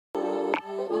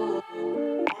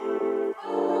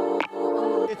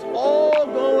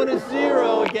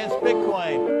against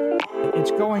Bitcoin. It's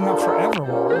going up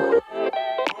forever.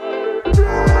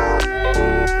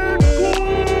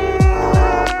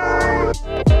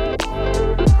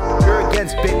 You're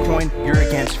against Bitcoin. You're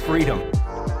against freedom.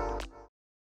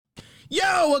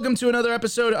 Yo, welcome to another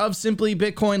episode of Simply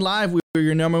Bitcoin Live. We're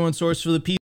your number one source for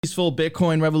the peaceful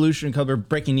Bitcoin revolution. Cover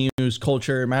breaking news,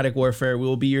 culture, matic warfare. We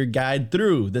will be your guide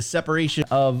through the separation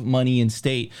of money and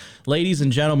state. Ladies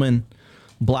and gentlemen,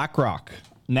 BlackRock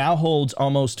now holds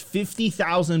almost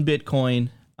 50,000 Bitcoin,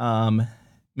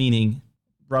 meaning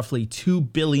roughly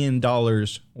 $2 billion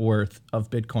worth of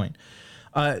Bitcoin.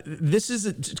 This is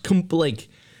a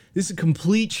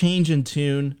complete change in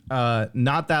tune.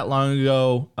 Not that long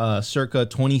ago, circa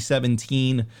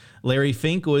 2017, Larry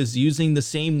Fink was using the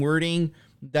same wording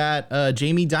that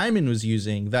Jamie Dimon was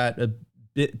using, that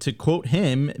to quote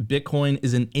him, Bitcoin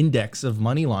is an index of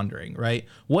money laundering, right?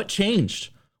 What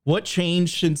changed? What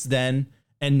changed since then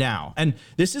and now? And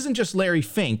this isn't just Larry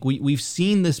Fink. We've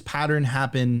seen this pattern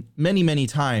happen many, many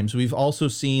times. We've also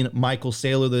seen Michael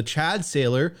Saylor, the Chad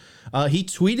Saylor. He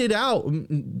tweeted out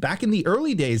back in the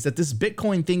early days that this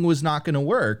Bitcoin thing was not going to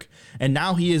work. And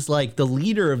now he is like the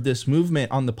leader of this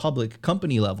movement on the public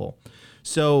company level.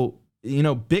 So, you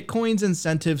know, Bitcoin's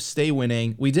incentives stay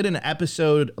winning. We did an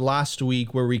episode last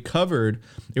week where we covered,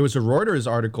 it was a Reuters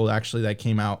article actually that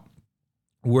came out,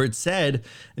 where it said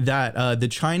that the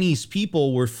Chinese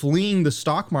people were fleeing the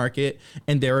stock market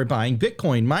and they were buying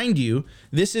Bitcoin. Mind you,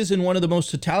 this is in one of the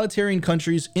most totalitarian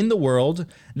countries in the world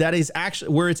that is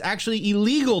actually where it's actually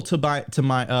illegal to buy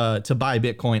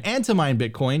Bitcoin and to mine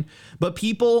Bitcoin, but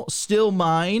people still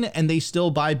mine and they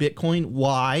still buy Bitcoin.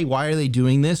 Why? Why are they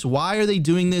doing this? Why are they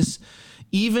doing this?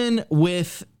 Even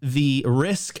with the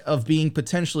risk of being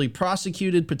potentially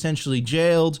prosecuted, potentially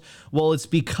jailed, well, it's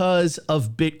because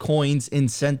of Bitcoin's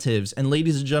incentives. And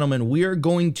ladies and gentlemen, we are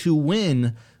going to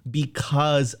win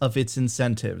because of its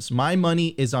incentives. My money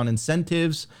is on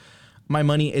incentives. My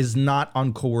money is not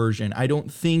on coercion. I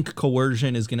don't think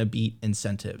coercion is going to beat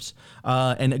incentives.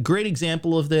 And a great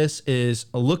example of this is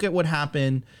look at what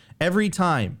happened every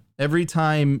time,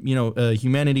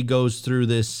 humanity goes through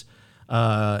this,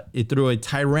 through a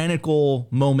tyrannical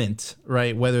moment,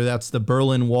 right? Whether that's the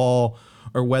Berlin Wall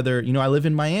or whether, I live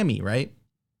in Miami, right?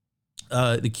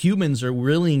 The Cubans are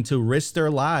willing to risk their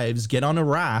lives, get on a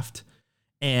raft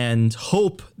and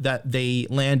hope that they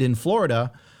land in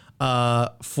Florida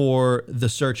for the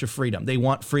search of freedom. They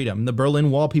want freedom. The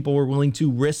Berlin Wall people were willing to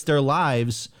risk their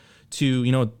lives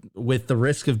to, with the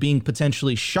risk of being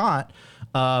potentially shot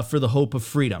for the hope of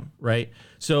freedom, right?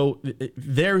 So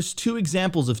there's two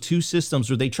examples of two systems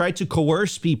where they tried to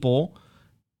coerce people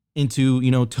into,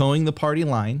 towing the party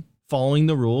line, following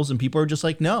the rules, and people are just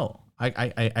like, no,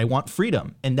 I want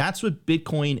freedom. And that's what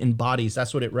Bitcoin embodies.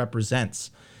 That's what it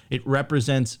represents. It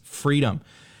represents freedom.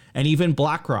 And even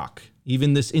BlackRock,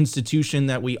 even this institution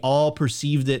that we all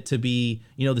perceived it to be,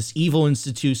 this evil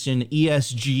institution,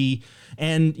 ESG.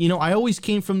 And, I always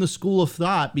came from the school of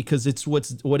thought, because it's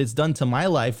what it's done to my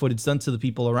life, what it's done to the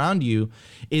people around you,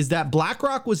 is that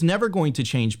BlackRock was never going to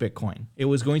change Bitcoin. It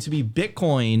was going to be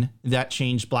Bitcoin that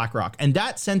changed BlackRock. And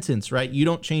that sentence, right? You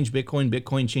don't change Bitcoin,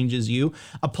 Bitcoin changes you.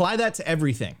 Apply that to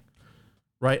everything.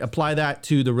 Right? Apply that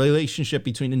to the relationship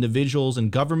between individuals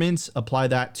and governments. Apply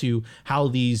that to how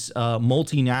these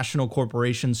multinational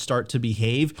corporations start to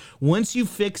behave. Once you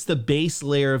fix the base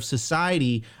layer of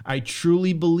society, I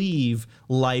truly believe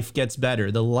life gets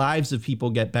better. The lives of people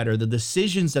get better. The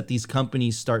decisions that these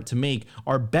companies start to make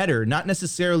are better, not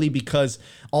necessarily because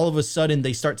all of a sudden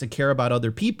they start to care about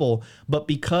other people, but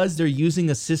because they're using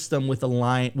a system with an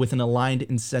aligned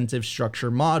incentive structure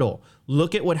model.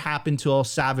 Look at what happened to El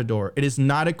Salvador. It is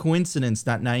not a coincidence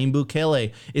that Nayib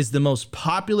Bukele is the most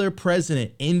popular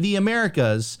president in the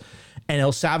Americas, and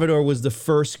El Salvador was the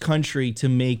first country to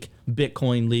make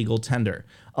Bitcoin legal tender.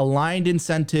 Aligned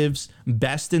incentives,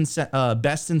 best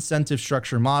incentive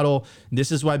structure model.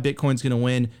 This is why Bitcoin's going to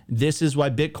win. This is why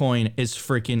Bitcoin is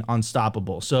freaking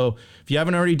unstoppable. So if you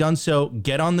haven't already done so,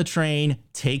 get on the train,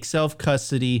 take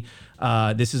self-custody.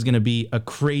 This is going to be a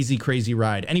crazy, crazy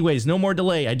ride. Anyways, no more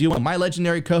delay. I do want my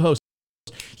legendary co-host.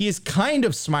 He is kind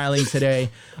of smiling today.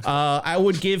 I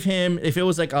would give him, if it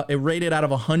was like a rated out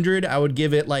of 100, I would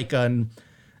give it like an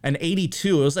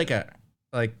 82. It was like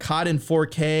caught in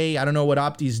 4K. I don't know what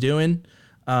Opti's doing.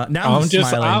 Now I'm just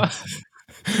smiling.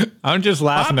 I'm just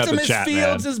laughing Optimus at the chat,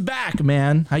 Fields man. is back,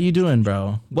 man. How you doing,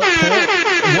 bro? What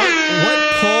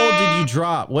poll did you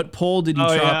drop? What poll did you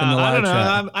drop in the I live don't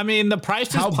know. chat? I mean, the price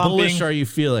is How pumping. bullish are you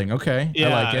feeling? Okay, I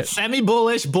like it.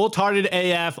 Semi-bullish, bull-hearted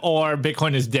AF, or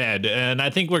Bitcoin is dead. And I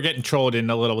think we're getting trolled in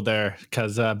a little there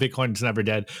because Bitcoin's never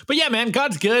dead. But yeah, man,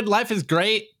 God's good. Life is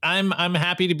great. I'm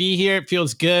happy to be here. It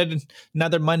feels good.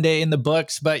 Another Monday in the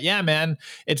books. But yeah, man,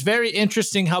 it's very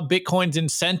interesting how Bitcoin's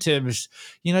incentives,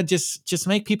 just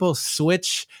make people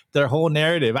switch their whole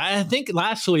narrative. I think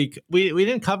last week we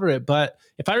didn't cover it, but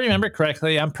if I remember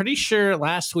correctly, I'm pretty sure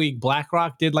last week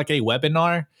BlackRock did like a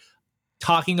webinar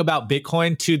talking about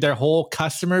Bitcoin to their whole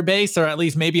customer base, or at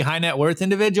least maybe high net worth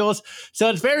individuals. So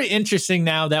it's very interesting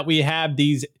now that we have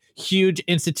these huge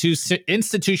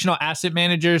institutional asset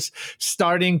managers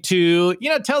starting to,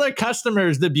 tell their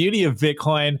customers the beauty of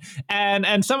Bitcoin.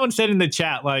 And someone said in the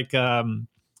chat, like,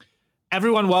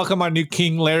 everyone welcome our new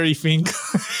king, Larry Fink.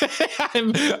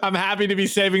 I'm happy to be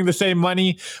saving the same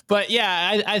money. But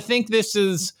yeah, I think this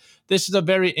is a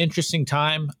very interesting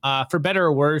time, for better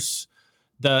or worse.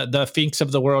 The Finks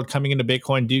of the world coming into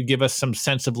Bitcoin do give us some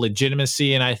sense of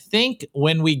legitimacy. And I think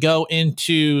when we go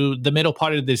into the middle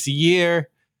part of this year,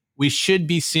 we should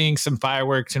be seeing some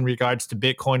fireworks in regards to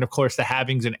Bitcoin. Of course, the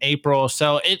halvings in April.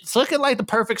 So it's looking like the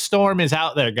perfect storm is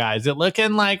out there, guys. It's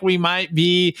looking like we might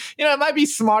be, it might be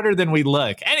smarter than we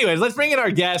look. Anyways, let's bring in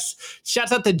our guests.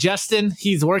 Shouts out to Justin.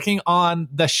 He's working on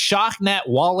the ShockNet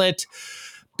wallet,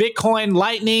 Bitcoin,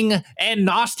 Lightning, and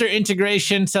Nostr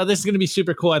integration. So this is going to be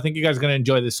super cool. I think you guys are going to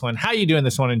enjoy this one. How are you doing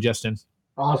this one, Justin?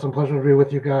 Awesome. Pleasure to be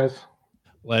with you guys.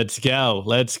 Let's go.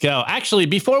 Actually,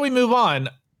 before we move on,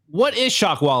 what is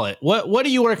Shock Wallet? What are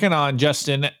you working on,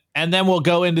 Justin? And then we'll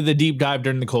go into the deep dive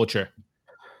during the culture.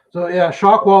 So yeah,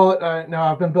 Shock Wallet.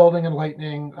 Now I've been building in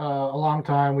Lightning a long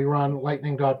time. We run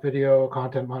lightning.video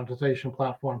content monetization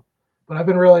platform, but I've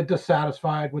been really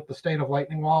dissatisfied with the state of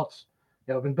Lightning wallets.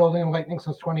 I've been building in Lightning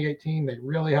since 2018. They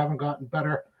really haven't gotten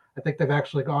better. I think they've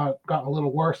actually gotten a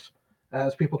little worse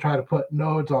as people try to put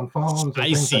nodes on phones and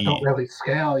things that don't really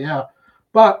scale. Yeah.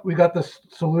 But we got this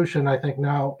solution, I think,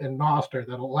 now in Nostr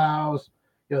that allows,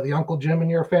 the Uncle Jim in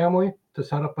your family to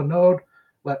set up a node,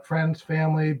 let friends,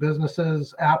 family,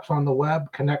 businesses, apps on the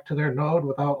web connect to their node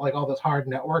without like all this hard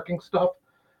networking stuff.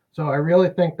 So I really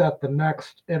think that the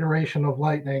next iteration of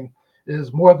Lightning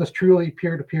is more of this truly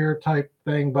peer-to-peer type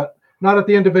thing, but not at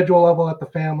the individual level, at the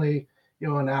family,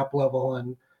 and app level.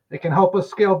 And it can help us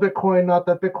scale Bitcoin. Not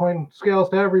that Bitcoin scales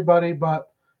to everybody, but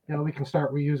we can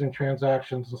start reusing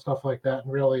transactions and stuff like that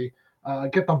and really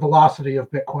get the velocity of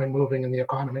Bitcoin moving in the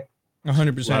economy.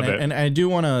 100%. And I do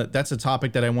want to, that's a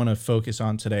topic that I want to focus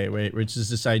on today, right? Which is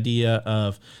this idea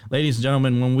of, ladies and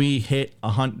gentlemen, when we hit,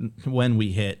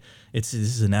 this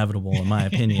is inevitable in my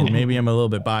opinion. Maybe I'm a little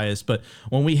bit biased, but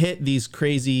when we hit these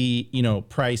crazy,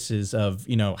 prices of,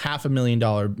 $500,000,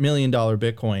 $1 million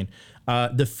Bitcoin,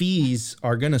 the fees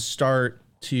are going to start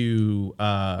to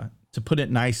put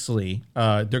it nicely,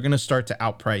 they're going to start to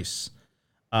outprice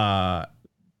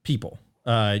people.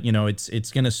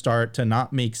 It's going to start to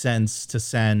not make sense to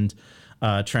send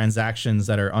transactions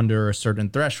that are under a certain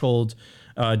threshold,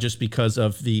 just because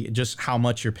of just how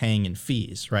much you're paying in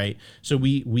fees, right? So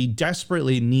we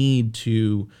desperately need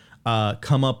to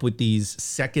come up with these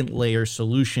second layer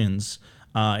solutions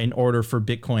in order for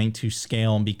Bitcoin to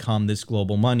scale and become this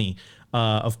global money.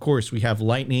 Of course, we have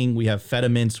Lightning, we have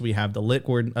Fedimints, we have the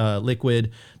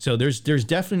liquid. So there's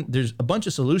a bunch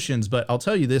of solutions, but I'll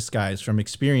tell you this, guys, from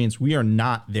experience, we are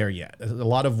not there yet. A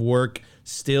lot of work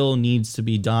still needs to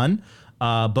be done.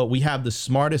 But we have the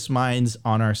smartest minds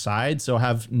on our side, so I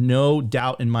have no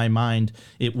doubt in my mind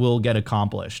it will get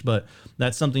accomplished. But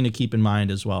that's something to keep in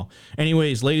mind as well.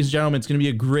 Anyways, ladies and gentlemen, it's going to be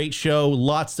a great show.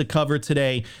 Lots to cover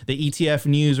today. The ETF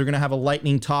news, we're going to have a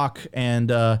lightning talk, and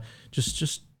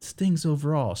just things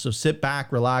overall. So sit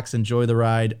back, relax, enjoy the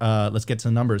ride. Let's get to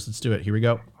the numbers. Let's do it. Here we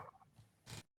go.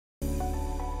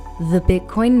 The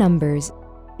Bitcoin numbers.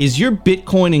 Is your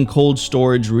Bitcoin in cold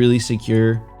storage really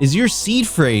secure? Is your seed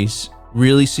phrase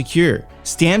really secure?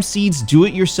 Stampseed's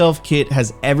do-it-yourself kit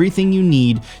has everything you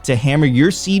need to hammer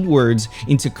your seed words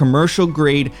into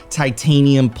commercial-grade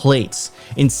titanium plates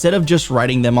instead of just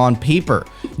writing them on paper.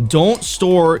 Don't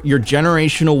store your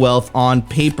generational wealth on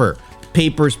paper.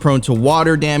 Paper is prone to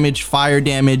water damage, fire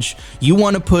damage. You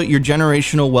want to put your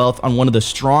generational wealth on one of the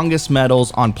strongest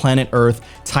metals on planet Earth,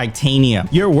 titanium.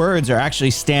 Your words are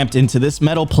actually stamped into this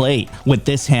metal plate with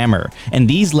this hammer and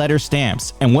these letter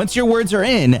stamps. And once your words are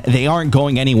in, they aren't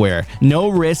going anywhere. No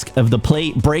risk of the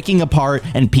plate breaking apart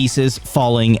and pieces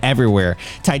falling everywhere.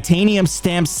 Titanium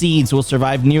stamped seeds will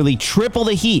survive nearly triple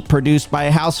the heat produced by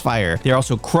a house fire. They're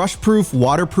also crush-proof,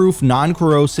 waterproof,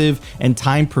 non-corrosive, and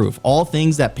time-proof. All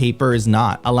things that paper is is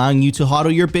not, allowing you to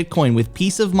hodl your Bitcoin with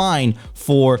peace of mind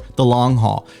for the long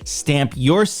haul. Stamp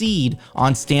your seed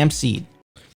on Stampseed.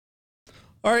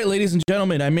 All right, ladies and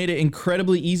gentlemen, I made it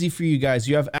incredibly easy for you guys.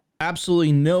 You have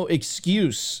absolutely no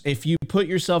excuse if you put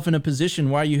yourself in a position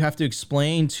where you have to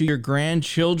explain to your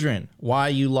grandchildren why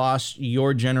you lost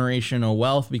your generational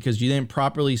wealth because you didn't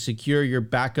properly secure your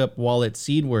backup wallet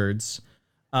seed words.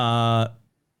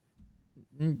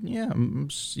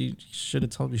 You should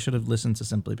have listened to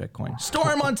Simply Bitcoin.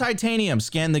 Storm on Titanium.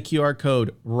 Scan the QR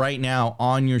code right now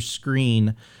on your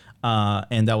screen.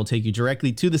 And that will take you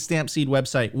directly to the Stampseed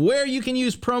website where you can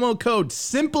use promo code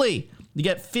SIMPLY to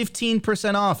get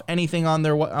 15% off anything on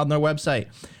their website.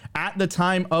 At the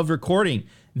time of recording,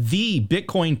 the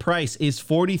Bitcoin price is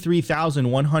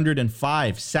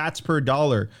 43,105 sats per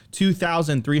dollar,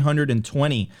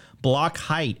 2,320. Block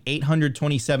height,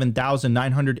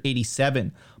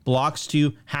 827,987. Blocks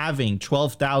to halving,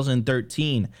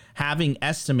 12,013. Halving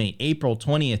estimate, April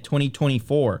 20th,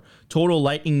 2024. Total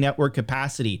Lightning Network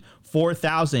capacity,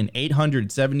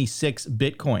 4,876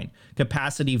 Bitcoin.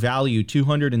 Capacity value,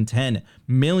 210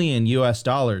 million US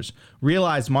dollars.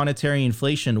 Realized monetary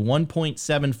inflation,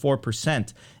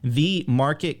 1.74%. The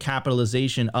market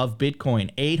capitalization of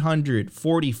Bitcoin,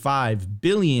 845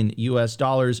 billion US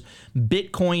dollars.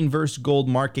 Bitcoin versus gold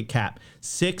market cap,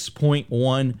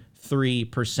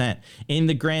 6.13%. In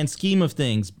the grand scheme of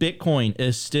things, Bitcoin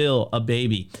is still a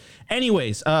baby.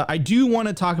 Anyways, I do want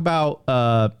to talk about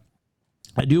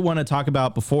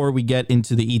before we get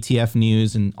into the ETF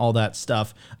news and all that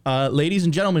stuff, ladies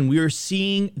and gentlemen, we are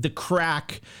seeing the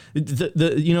crack.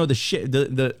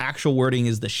 The actual wording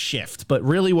is the shift, but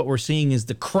really what we're seeing is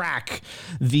the crack,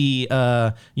 the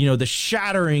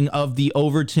shattering of the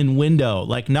Overton window.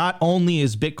 Like, not only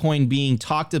is Bitcoin being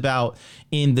talked about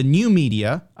in the new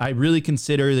media, I really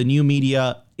consider the new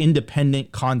media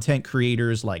independent content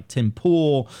creators like Tim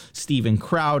Pool, Steven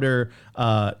Crowder,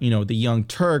 the Young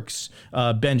Turks,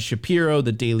 Ben Shapiro,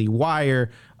 the Daily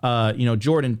Wire,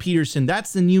 Jordan Peterson.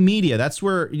 That's the new media. That's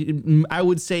where I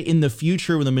would say in the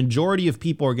future, the majority of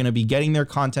people are going to be getting their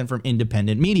content from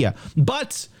independent media.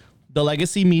 But the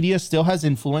legacy media still has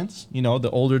influence. The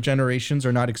older generations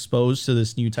are not exposed to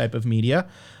this new type of media.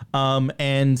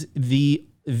 And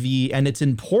it's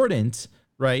important,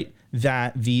 right,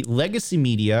 that the legacy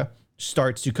media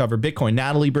starts to cover Bitcoin.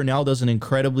 Natalie Burnell does an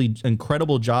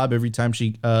incredible job every time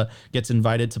she gets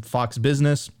invited to Fox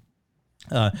Business.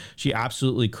 She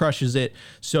absolutely crushes it.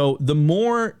 So the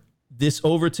more this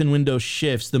Overton window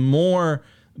shifts, the more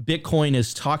Bitcoin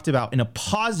is talked about in a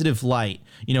positive light.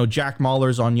 Jack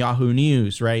Mahler's on Yahoo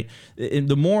News, right? And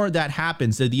the more that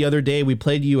happens, the other day we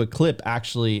played you a clip,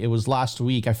 actually, it was last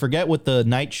week. I forget what the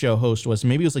night show host was.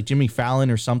 Maybe it was like Jimmy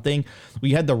Fallon or something. We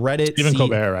had the Reddit. Stephen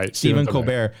Colbert, right? Stephen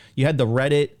Colbert. You had the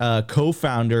Reddit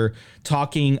co-founder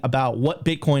talking about what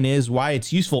Bitcoin is, why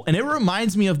it's useful. And it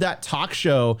reminds me of that talk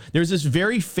show. There's this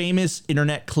very famous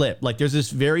internet clip. Like, there's this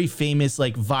very famous,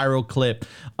 viral clip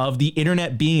of the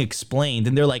internet being explained.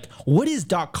 And they're like, what is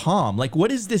 .com? Like,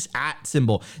 what is this @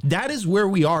 symbol? That is where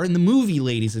we are in the movie,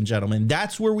 ladies and gentlemen.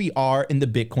 That's where we are in the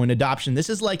Bitcoin adoption. This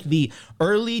is like the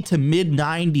early to mid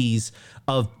 90s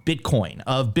of Bitcoin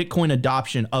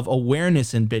adoption, of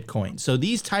awareness in Bitcoin. So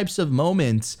these types of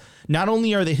moments, not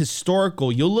only are they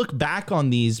historical, you'll look back on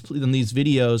these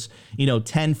videos,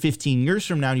 10, 15 years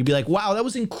from now, and you'll be like, wow, that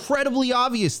was incredibly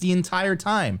obvious the entire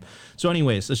time. So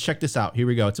anyways, let's check this out. Here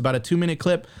we go. It's about a 2-minute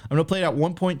clip. I'm going to play it at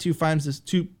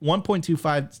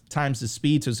 1.25 times the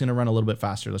speed, so it's going to run a little bit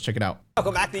faster. Let's check it out.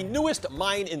 Welcome back. The newest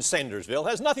mine in Sandersville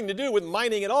has nothing to do with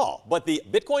mining at all, but the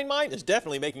Bitcoin mine is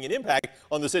definitely making an impact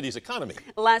on the city's economy.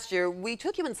 Last year, we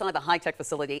took you inside the high-tech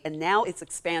facility, and now it's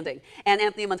expanding. And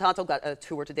Anthony Montato got a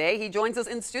tour today. He joins us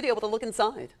in studio with a look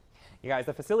inside. You guys,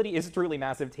 the facility is truly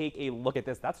massive. Take a look at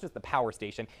this. That's just the power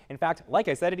station. In fact, like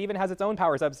I said, it even has its own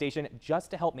power substation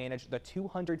just to help manage the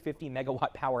 250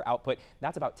 megawatt power output.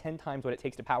 That's about 10 times what it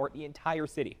takes to power the entire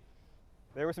city.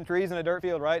 There were some trees in a dirt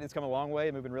field, right? It's come a long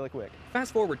way, moving really quick.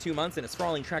 Fast forward 2 months and a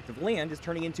sprawling tract of land is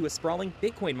turning into a sprawling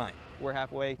Bitcoin mine. We're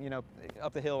halfway,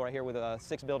 up the hill right here with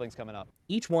 6 buildings coming up.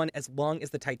 Each one as long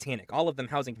as the Titanic, all of them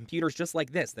housing computers just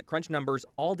like this that crunch numbers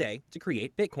all day to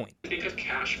create Bitcoin. Think of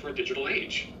cash for a digital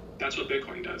age. That's what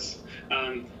Bitcoin does.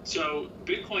 So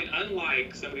Bitcoin,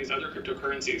 unlike some of these other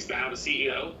cryptocurrencies that have a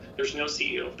CEO, there's no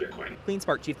CEO of Bitcoin.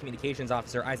 CleanSpark Chief Communications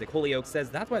Officer Isaac Holyoke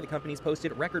says that's why the company's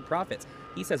posted record profits.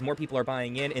 He says more people are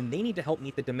buying in and they need to help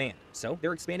meet the demand. So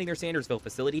they're expanding their Sandersville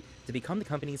facility to become the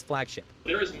company's flagship.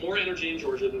 There is more energy in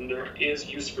Georgia than there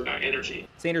is use for that energy.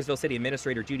 Sandersville City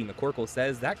Administrator Judy McCorkle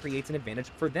says that creates an advantage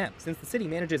for them. Since the city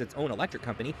manages its own electric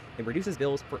company, it reduces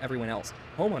bills for everyone else.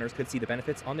 Homeowners could see the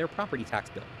benefits on their property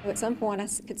tax bill. at some point I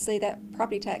could see that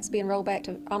property tax being rolled back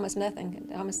to almost nothing,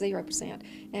 almost 0%.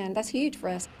 And that's huge for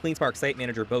us. CleanSpark site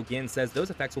manager Bo Ginn says those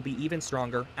effects will be even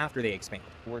stronger after they expand.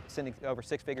 We're sending over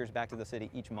 6 figures back to the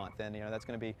city each month, and that's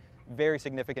going to be very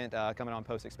significant coming on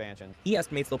post-expansion. He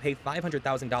estimates they'll pay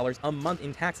 $500,000 a month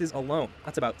in taxes alone.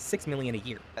 That's about $6 million a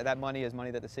year. That money is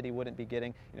money that the city wouldn't be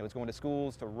getting. It's going to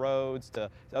schools, to roads, to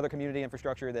other community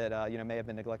infrastructure that may have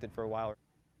been neglected for a while.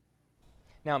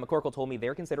 Now, McCorkle told me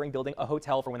they're considering building a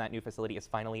hotel for when that new facility is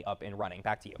finally up and running.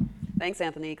 Back to you. Thanks,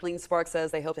 Anthony. CleanSpark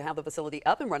says they hope to have the facility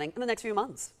up and running in the next few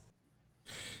months.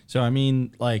 So, I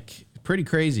mean, like, pretty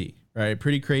crazy, right?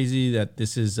 Pretty crazy that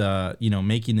this is,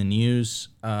 making the news.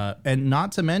 And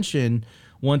not to mention,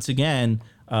 once again,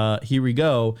 here we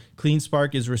go.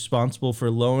 CleanSpark is responsible for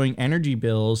lowering energy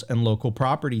bills and local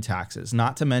property taxes,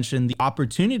 not to mention the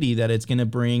opportunity that it's going to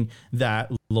bring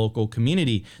that local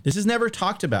community. This is never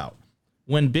talked about.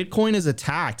 When Bitcoin is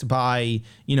attacked by,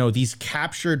 these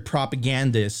captured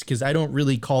propagandists, because I don't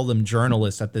really call them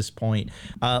journalists at this point,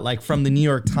 like from the New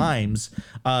York Times,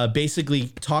 basically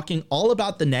talking all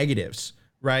about the negatives,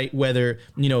 right? Whether,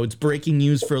 it's breaking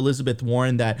news for Elizabeth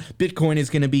Warren that Bitcoin is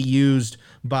going to be used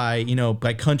by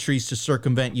countries to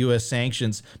circumvent U.S.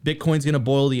 sanctions. Bitcoin's going to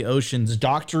boil the oceans,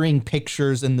 doctoring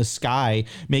pictures in the sky,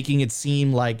 making it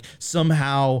seem like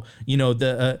somehow,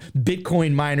 the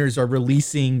Bitcoin miners are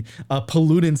releasing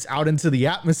pollutants out into the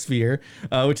atmosphere,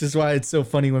 which is why it's so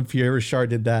funny when Pierre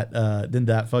Richard did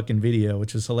that fucking video,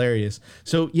 which is hilarious.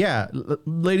 So yeah,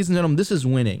 ladies and gentlemen, this is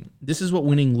winning. This is what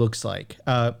winning looks like.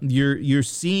 You're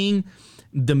seeing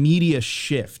the media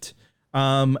shift.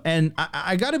 And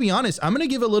I got to be honest, I'm going to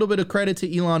give a little bit of credit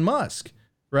to Elon Musk,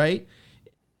 right?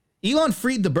 Elon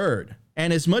freed the bird.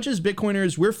 And as much as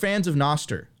Bitcoiners, we're fans of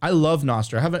Nostr. I love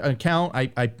Nostr. I have an account.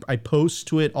 I post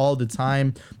to it all the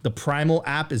time. The Primal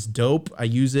app is dope. I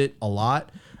use it a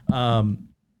lot.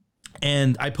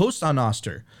 And I post on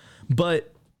Nostr.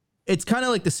 But it's kind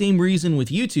of like the same reason with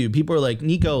YouTube. People are like,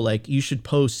 Nico, like you should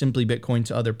post Simply Bitcoin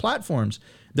to other platforms.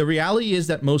 The reality is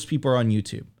that most people are on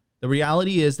YouTube. The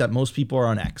reality is that most people are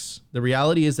on X. The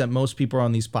reality is that most people are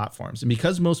on these platforms. And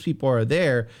because most people are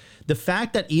there, the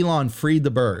fact that Elon freed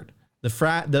the bird, the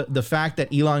fact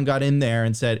that Elon got in there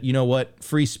and said, you know what,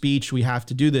 free speech, we have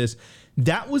to do this,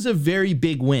 that was a very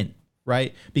big win,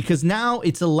 right? Because now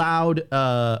it's allowed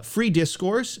free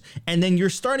discourse, and then you're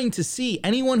starting to see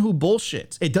anyone who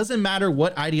bullshits. It doesn't matter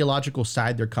what ideological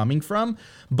side they're coming from,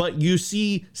 but you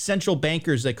see central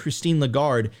bankers like Christine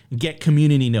Lagarde get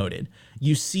community noted.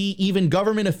 You see even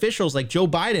government officials like Joe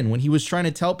Biden, when he was trying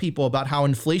to tell people about how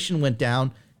inflation went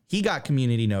down, he got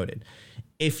community noted.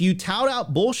 If you tout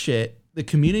out bullshit, the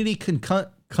community can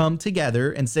come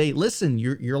together and say, listen,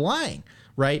 you're lying,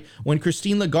 right? When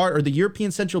Christine Lagarde or the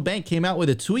European Central Bank came out with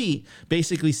a tweet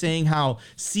basically saying how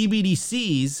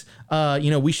CBDCs,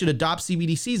 we should adopt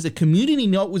CBDCs, the community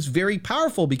note was very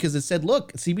powerful because it said,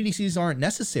 look, CBDCs aren't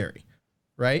necessary,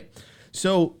 right?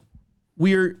 So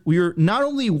we're not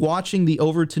only watching the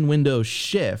Overton window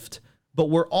shift, but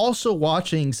we're also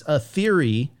watching a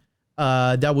theory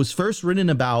that was first written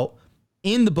about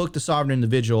in the book The Sovereign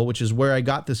Individual, which is where I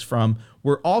got this from.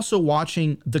 We're also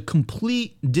watching the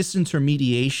complete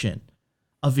disintermediation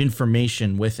of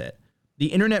information with it. The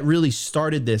internet really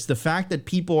started this. The fact that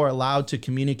people are allowed to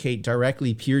communicate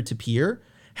directly peer-to-peer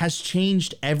has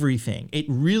changed everything. It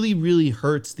really, really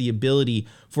hurts the ability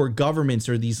for governments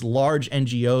or these large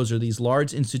NGOs or these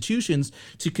large institutions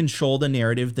to control the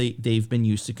narrative they've been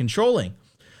used to controlling.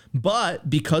 But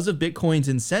because of Bitcoin's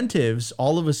incentives,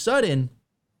 all of a sudden,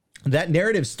 that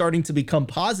narrative is starting to become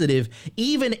positive,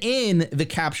 even in the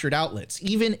captured outlets,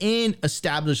 even in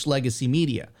established legacy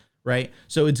media, right?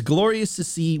 So it's glorious to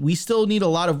see. We still need a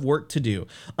lot of work to do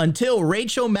until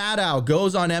Rachel Maddow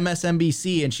goes on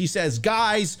MSNBC and she says,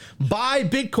 guys, buy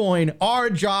Bitcoin. Our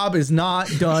job is not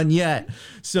done yet.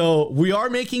 So we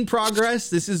are making progress.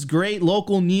 This is great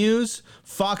local news.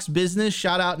 Fox Business,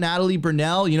 shout out Natalie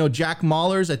Brunell. Jack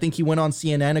Mallers, I think he went on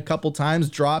CNN a couple times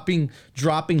dropping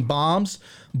bombs.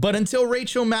 But until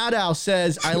Rachel Maddow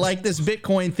says, I like this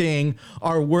Bitcoin thing,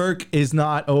 our work is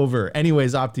not over.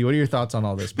 Anyways, Opti, what are your thoughts on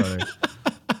all this, brother?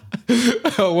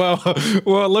 Well,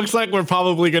 it looks like we're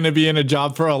probably going to be in a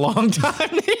job for a long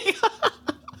time.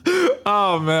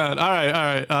 Oh, man. All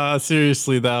right.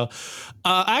 Seriously, though.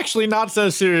 Actually, not so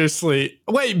seriously.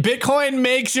 Wait, Bitcoin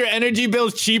makes your energy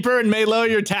bills cheaper and may lower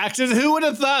your taxes? Who would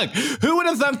have thunk? Who would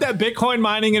have thunk that Bitcoin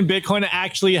mining and Bitcoin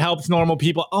actually helps normal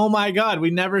people? Oh my God,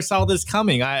 we never saw this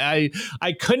coming. I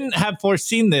couldn't have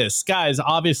foreseen this. Guys,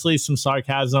 obviously some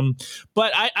sarcasm,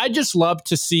 but I just love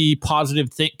to see positive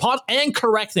and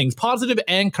correct things, positive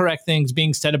and correct things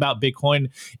being said about Bitcoin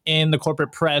in the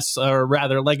corporate press, or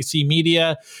rather legacy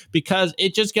media, because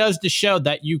it just goes to show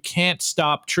that you can't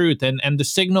stop truth, and the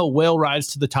signal will rise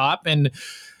to the top. And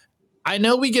I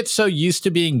know we get so used to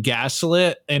being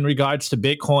gaslit in regards to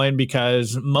Bitcoin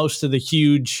because most of the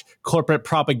huge corporate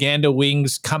propaganda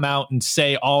wings come out and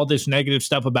say all this negative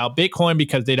stuff about Bitcoin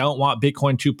because they don't want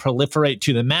Bitcoin to proliferate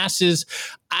to the masses.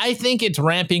 I think it's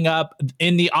ramping up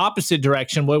in the opposite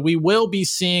direction, where we will be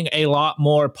seeing a lot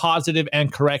more positive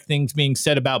and correct things being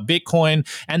said about Bitcoin.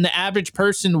 And the average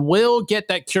person will get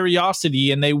that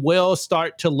curiosity and they will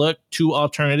start to look to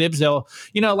alternatives. They'll,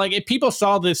 like if people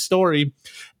saw this story,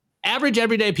 average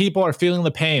everyday people are feeling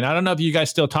the pain. I don't know if you guys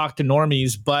still talk to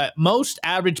normies, but most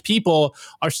average people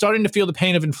are starting to feel the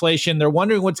pain of inflation. They're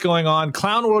wondering what's going on.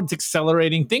 Clown world's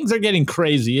accelerating. Things are getting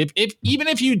crazy. Even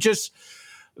if you just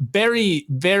very,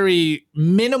 very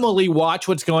minimally watch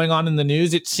what's going on in the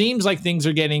news, it seems like things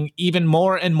are getting even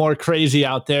more and more crazy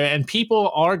out there, and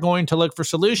people are going to look for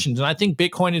solutions. And I think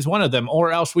Bitcoin is one of them,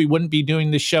 or else we wouldn't be doing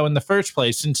this show in the first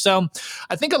place. And so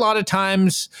I think a lot of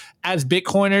times as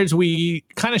Bitcoiners, we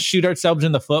kind of shoot ourselves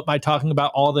in the foot by talking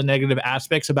about all the negative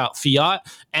aspects about fiat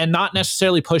and not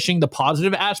necessarily pushing the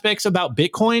positive aspects about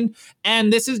Bitcoin.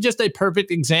 And this is just a perfect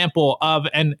example of,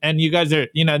 and you guys are,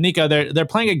 Nico, they're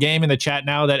playing a game in the chat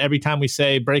now that every time we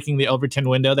say breaking the Overton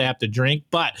window, they have to drink.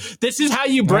 But this is how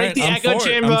you break the echo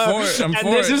chamber. And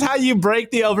this is how you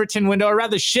break the Overton window, or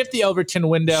rather shift the Overton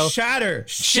window. Shatter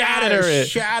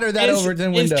it. That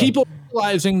Overton window. Is people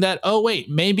realizing that, oh wait,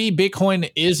 maybe Bitcoin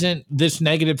isn't this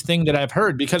negative thing that I've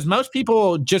heard, because most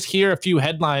people just hear a few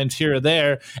headlines here or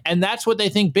there and that's what they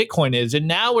think Bitcoin is. And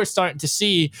now we're starting to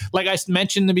see, like I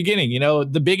mentioned in the beginning,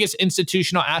 the biggest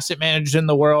institutional asset managers in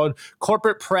the world,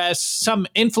 corporate press, some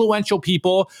influential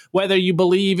people, whether you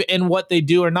believe in what they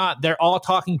do or not, they're all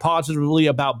talking positively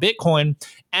about Bitcoin.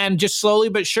 And just slowly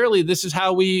but surely, this is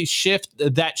how we shift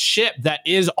that ship that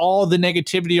is all the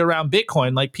negativity around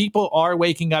Bitcoin. Like, people are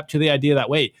waking up to the idea that,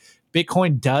 wait,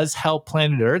 Bitcoin does help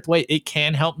planet Earth. Wait, it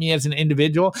can help me as an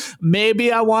individual.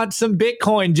 Maybe I want some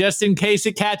Bitcoin just in case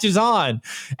it catches on.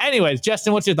 Anyways,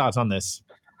 Justin, what's your thoughts on this?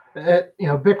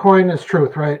 Bitcoin is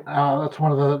truth, right? That's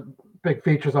one of the big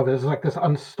features of it. It's like this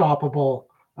unstoppable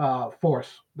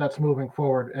force that's moving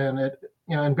forward. And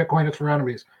in Bitcoin, it's for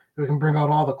enemies. We can bring out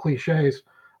all the cliches,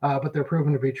 but they're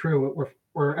proven to be true.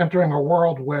 We're entering a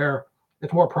world where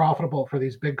it's more profitable for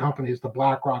these big companies, the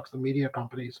BlackRocks, the media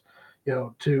companies,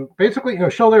 to basically,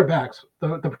 show their backs.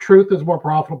 The truth is more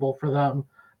profitable for them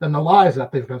than the lies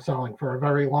that they've been selling for a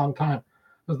very long time,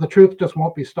 because the truth just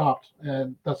won't be stopped.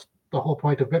 And that's the whole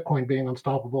point of Bitcoin being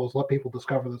unstoppable, is let people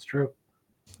discover this truth.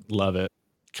 Love it.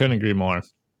 Couldn't agree more.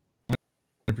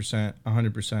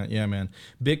 100%. Yeah, man.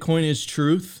 Bitcoin is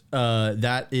truth.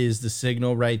 That is the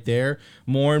signal right there.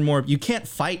 More and more, you can't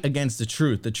fight against the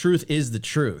truth. The truth is the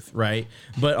truth, right?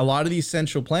 But a lot of these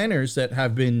central planners that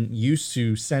have been used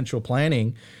to central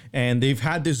planning, and they've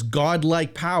had this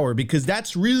godlike power, because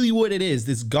that's really what it is,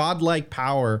 this godlike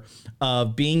power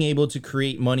of being able to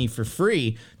create money for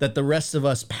free that the rest of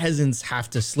us peasants have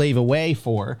to slave away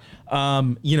for.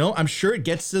 I'm sure it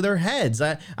gets to their heads.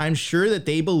 I'm sure that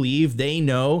they believe they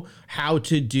know how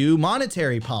to do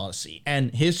monetary policy.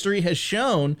 And history has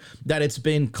shown that it's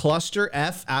been cluster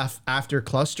F after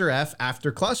cluster F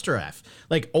after cluster F,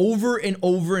 like over and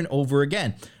over and over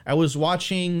again. I was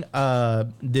watching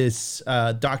this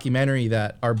documentary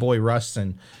that our boy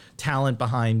Rustin, talent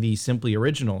behind the Simply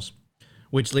Originals,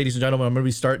 which, ladies and gentlemen, I'm going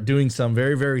to start doing some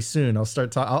very, very soon. I'll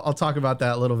talk about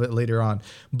that a little bit later on.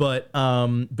 But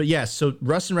yeah, so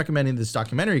Rustin recommended this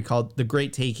documentary called The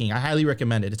Great Taking. I highly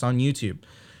recommend it. It's on YouTube.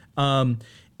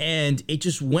 And it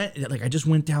just I just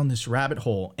went down this rabbit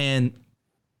hole, and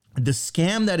the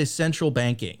scam that is central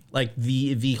banking, like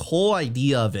the whole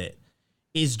idea of it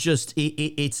is just,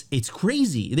 it's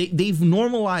crazy. They've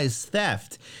normalized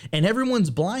theft and everyone's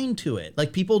blind to it.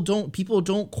 Like, people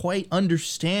don't quite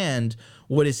understand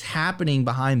what is happening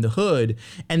behind the hood.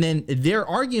 And then their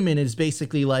argument is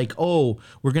basically like, oh,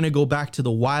 we're going to go back to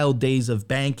the wild days of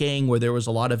banking where there was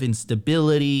a lot of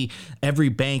instability. Every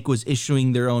bank was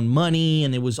issuing their own money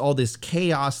and it was all this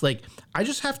chaos. Like, I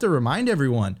just have to remind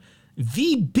everyone,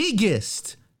 the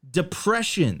biggest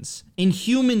depressions in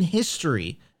human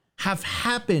history have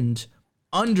happened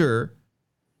under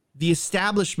the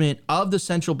establishment of the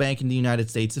central bank in the United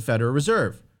States, the Federal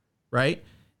Reserve, right?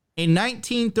 In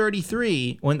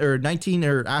 1933,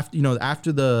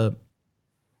 after the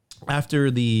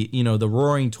the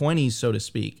Roaring '20s, so to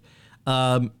speak,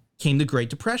 came the Great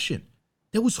Depression.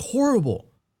 That was horrible.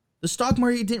 The stock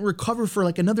market didn't recover for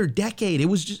like another decade. It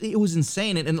was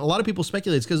insane. And a lot of people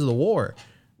speculate it's because of the war,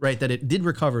 right? That it did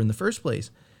recover in the first place.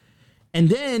 And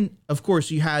then, of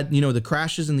course, you had, the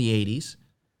crashes in the 80s.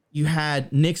 You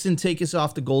had Nixon take us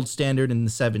off the gold standard in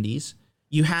the 70s.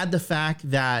 You had the fact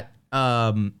that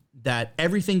that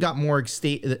everything got more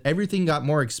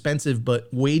expensive, but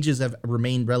wages have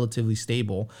remained relatively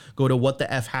stable. Go to What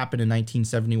the F Happened in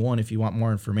 1971 if you want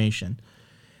more information.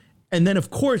 And then, of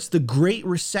course, the Great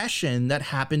Recession that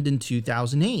happened in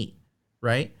 2008,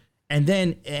 right? And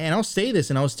I'll say this,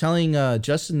 and I was telling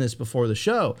Justin this before the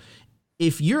show.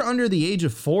 If you're under the age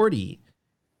of 40,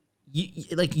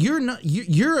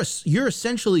 you're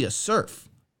essentially a serf.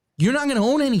 You're not going to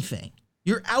own anything.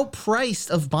 You're outpriced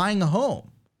of buying a home.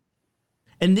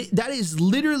 And that is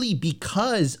literally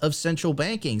because of central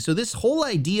banking. So this whole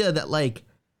idea that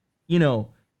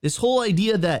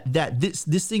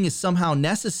this thing is somehow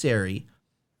necessary,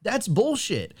 that's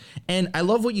bullshit. And I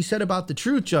love what you said about the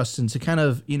truth, Justin, to kind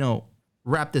of,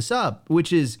 wrap this up,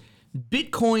 which is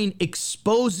Bitcoin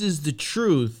exposes the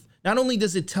truth. Not only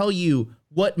does it tell you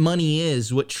what money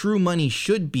is, what true money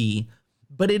should be,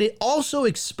 but it also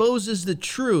exposes the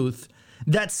truth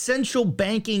that central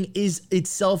banking is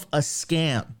itself a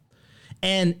scam.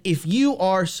 And if you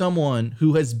are someone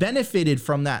who has benefited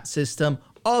from that system,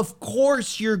 of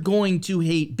course you're going to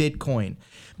hate Bitcoin,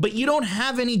 but you don't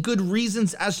have any good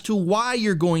reasons as to why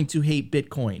you're going to hate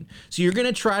Bitcoin. So you're going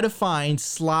to try to find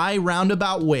sly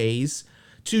roundabout ways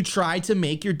to try to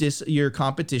make your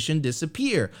competition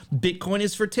disappear. Bitcoin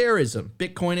is for terrorism.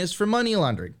 Bitcoin is for money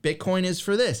laundering. Bitcoin is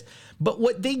for this. But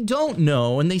what they don't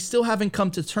know, and they still haven't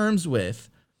come to terms with,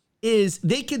 is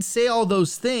they could say all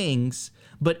those things,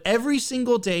 but every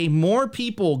single day more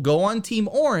people go on Team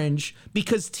Orange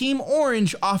because Team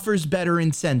Orange offers better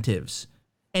incentives.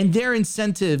 And their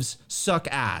incentives suck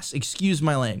ass. Excuse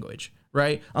my language,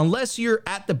 right? Unless you're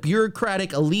at the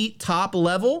bureaucratic elite top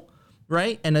level,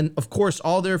 right? And then, of course,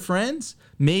 all their friends,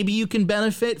 maybe you can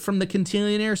benefit from the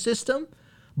quintillion system,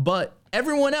 but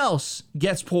everyone else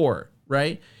gets poor,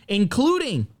 right?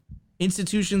 Including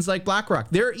institutions like BlackRock.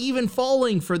 They're even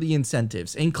falling for the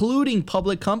incentives, including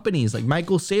public companies like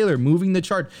Michael Saylor moving the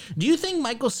chart. Do you think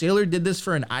Michael Saylor did this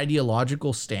for an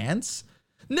ideological stance?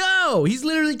 No, he's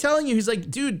literally telling you, he's like,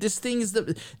 dude, this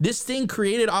thing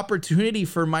created opportunity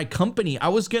for my company. I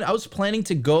was planning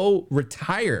to go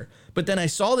retire, but then I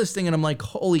saw this thing and I'm like,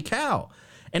 holy cow.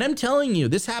 And I'm telling you,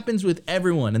 this happens with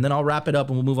everyone. And then I'll wrap it up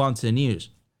and we'll move on to the news.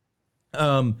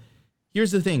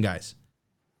 Here's the thing, guys.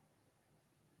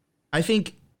 I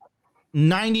think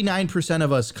 99%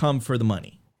 of us come for the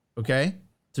money, okay?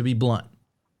 To be blunt.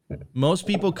 Most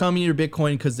people come here to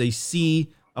Bitcoin because they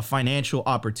see a financial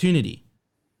opportunity.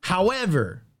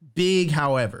 However,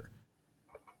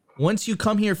 once you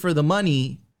come here for the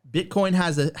money, Bitcoin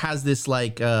has this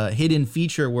hidden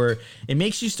feature where it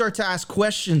makes you start to ask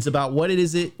questions about what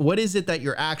is it that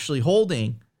you're actually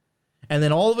holding. And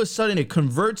then all of a sudden it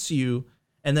converts you.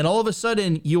 And then all of a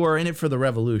sudden you are in it for the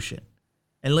revolution.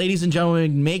 And ladies and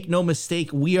gentlemen, make no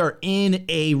mistake, we are in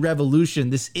a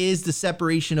revolution. This is the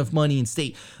separation of money and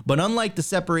state. But unlike the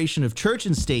separation of church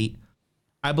and state,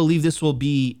 I believe this will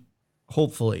be,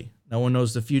 hopefully, no one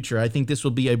knows the future, I think this will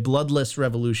be a bloodless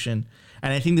revolution.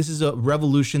 And I think this is a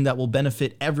revolution that will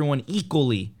benefit everyone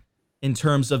equally in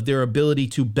terms of their ability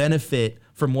to benefit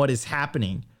from what is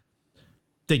happening.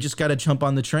 They just got to jump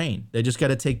on the train. They just got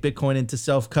to take Bitcoin into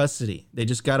self-custody. They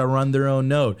just got to run their own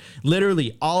node.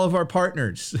 Literally, all of our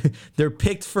partners, they're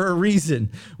picked for a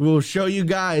reason. We will show you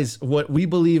guys what we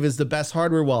believe is the best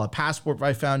hardware wallet, Passport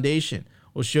by Foundation.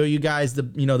 We'll show you guys the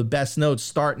best nodes,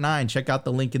 Start 9. Check out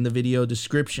the link in the video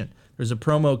description. There's a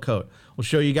promo code. We'll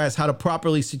show you guys how to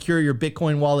properly secure your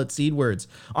Bitcoin wallet seed words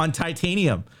on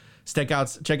Titanium. Check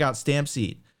out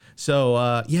Stampseed.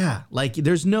 So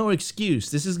there's no excuse.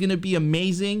 This is gonna be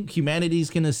amazing. Humanity's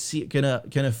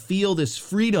gonna feel this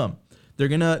freedom. We're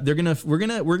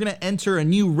gonna enter a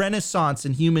new renaissance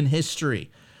in human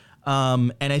history.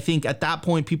 And I think at that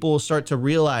point people will start to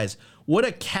realize what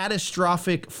a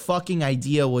catastrophic fucking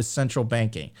idea was central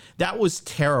banking. That was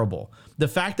terrible. The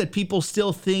fact that people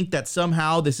still think that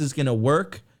somehow this is gonna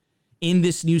work in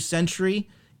this new century,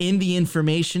 in the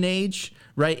information age,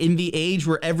 right? In the age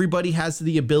where everybody has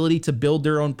the ability to build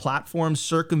their own platform,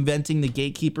 circumventing the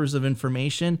gatekeepers of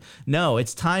information. No,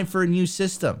 it's time for a new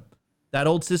system. That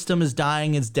old system is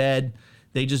dying, it's dead.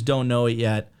 They just don't know it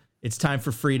yet. It's time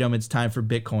for freedom. It's time for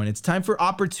Bitcoin. It's time for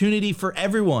opportunity for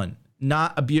everyone,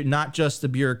 not just the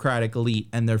bureaucratic elite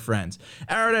and their friends.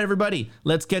 All right, everybody,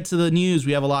 let's get to the news.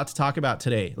 We have a lot to talk about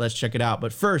today. Let's check it out.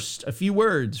 But first, a few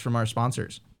words from our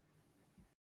sponsors.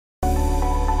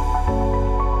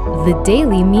 The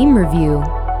Daily Meme Review.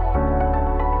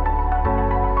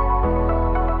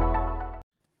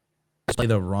 Play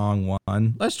the wrong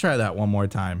one. Let's try that one more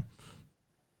time.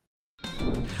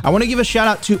 I want to give a shout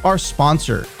out to our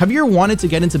sponsor. Have you ever wanted to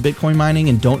get into Bitcoin mining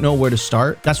and don't know where to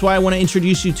start? That's why I want to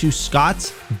introduce you to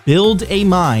Scott's Build a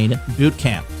Mine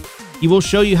Bootcamp. He will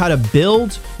show you how to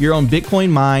build your own Bitcoin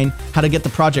mine, how to get the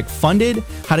project funded,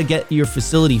 how to get your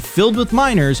facility filled with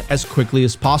miners as quickly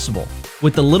as possible.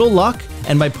 With a little luck,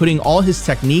 and by putting all his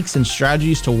techniques and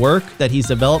strategies to work that he's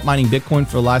developed mining Bitcoin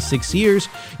for the last 6 years,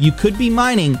 you could be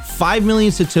mining 5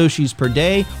 million Satoshis per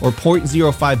day or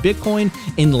 0.05 Bitcoin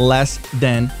in less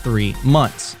than 3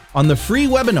 months. On the free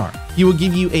webinar, he will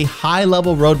give you a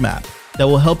high-level roadmap that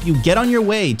will help you get on your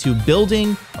way to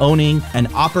building, owning, and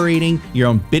operating your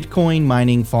own Bitcoin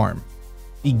mining farm.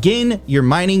 Begin your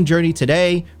mining journey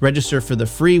today. Register for the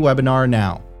free webinar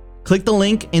now. Click the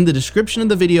link in the description of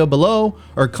the video below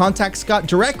or contact Scott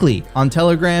directly on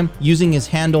Telegram using his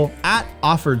handle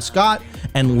 @OfferedScott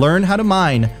and learn how to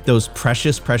mine those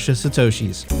precious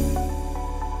Satoshis.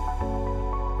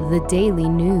 The Daily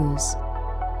News.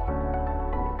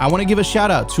 I want to give a shout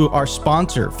out to our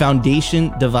sponsor,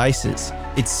 Foundation Devices.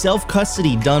 It's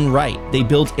self-custody done right. They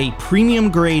built a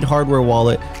premium grade hardware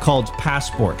wallet called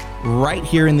Passport right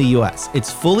here in the US.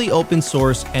 It's fully open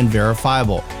source and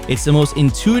verifiable. It's the most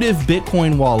intuitive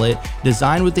Bitcoin wallet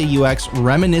designed with a UX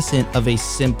reminiscent of a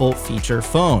simple feature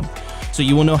phone. So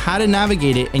you will know how to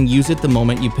navigate it and use it the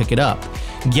moment you pick it up.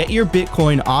 Get your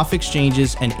Bitcoin off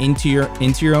exchanges and into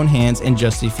your own hands in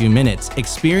just a few minutes.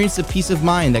 Experience the peace of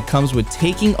mind that comes with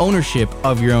taking ownership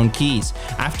of your own keys.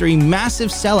 After a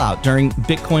massive sellout during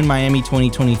Bitcoin Miami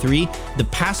 2023, the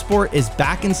Passport is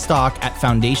back in stock at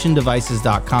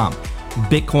foundationdevices.com.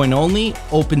 Bitcoin only,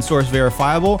 open source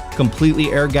verifiable,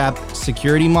 completely air-gapped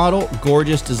security model,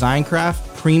 gorgeous design craft,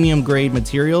 premium grade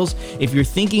materials. If you're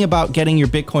thinking about getting your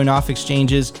Bitcoin off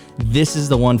exchanges, this is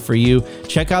the one for you.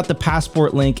 Check out the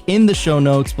Passport link in the show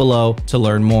notes below to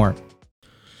learn more.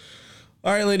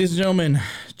 All right, ladies and gentlemen,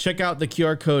 check out the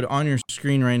QR code on your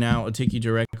screen right now. It'll take you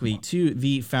directly to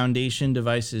the Foundation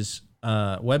Devices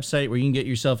website where you can get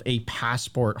yourself a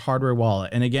Passport hardware wallet.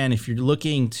 And again, if you're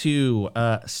looking to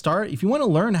if you want to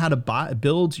learn how to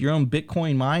build your own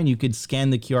Bitcoin mine, you could scan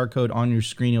the QR code on your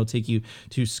screen. It'll take you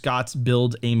to Scott's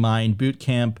Build a Mine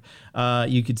Bootcamp.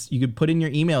 You could put in your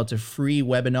email to free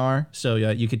webinar, so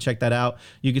you could check that out.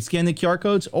 You could scan the QR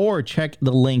codes or check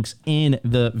the links in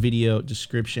the video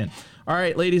description. All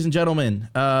right, ladies and gentlemen,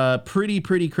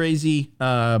 pretty crazy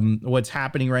what's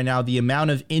happening right now. The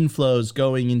amount of inflows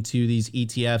going into these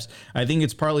ETFs, I think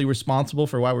it's partly responsible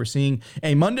for why we're seeing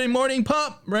a Monday morning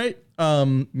pump, right?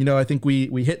 I think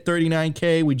we hit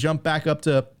 39K, we jumped back up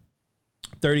to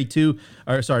 42,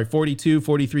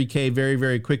 43K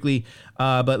very quickly.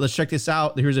 But let's check this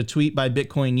out. Here's a tweet by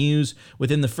Bitcoin News.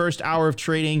 Within the first hour of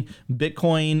trading,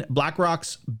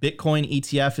 BlackRock's Bitcoin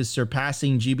ETF is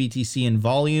surpassing GBTC in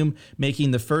volume,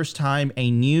 making the first time a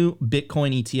new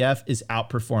Bitcoin ETF is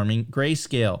outperforming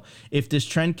Grayscale. If this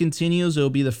trend continues, it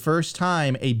will be the first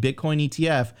time a Bitcoin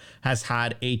ETF has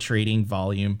had a trading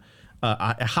volume,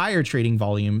 a higher trading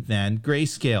volume than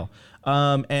Grayscale.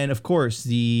 And of course,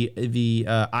 the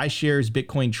iShares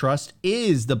Bitcoin Trust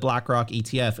is the BlackRock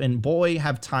ETF, and boy,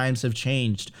 have times have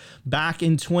changed. Back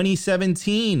in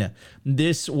 2017,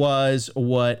 this was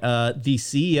what the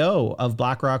CEO of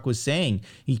BlackRock was saying.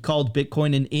 He called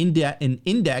Bitcoin an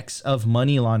index of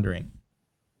money laundering.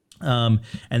 And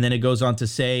then it goes on to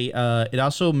say, it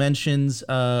also mentions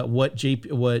what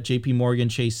JP Morgan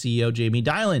Chase CEO Jamie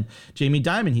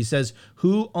Dimon, he says,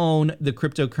 who own the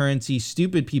cryptocurrency?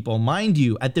 Stupid people. Mind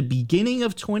you, at the beginning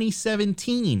of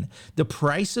 2017, the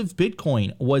price of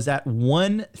Bitcoin was at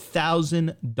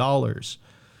 $1,000.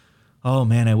 Oh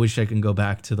man, I wish I could go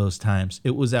back to those times.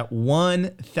 It was at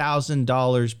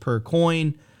 $1,000 per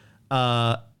coin.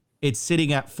 It's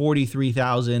sitting at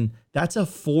 43,000. That's a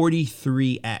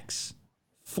 43x.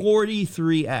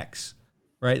 43x,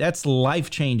 right? That's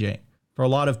life-changing for a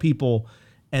lot of people.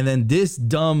 And then this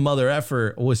dumb mother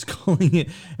effer was calling it,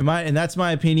 and that's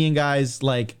my opinion, guys.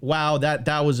 Like, wow,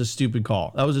 that was a stupid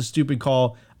call. That was a stupid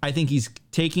call. I think he's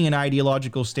taking an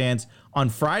ideological stance. On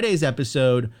Friday's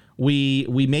episode, we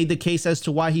made the case as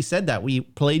to why he said that. We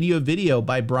played you a video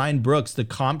by Brian Brooks, the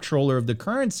comptroller of the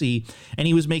currency, and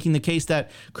he was making the case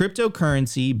that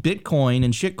cryptocurrency, Bitcoin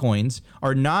and shitcoins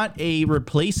are not a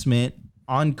replacement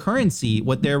on currency,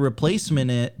 what their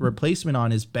replacement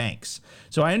on is banks.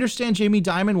 So I understand Jamie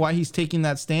Dimon why he's taking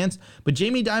that stance, but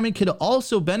Jamie Dimon could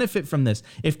also benefit from this.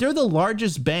 If they're the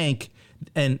largest bank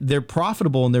and they're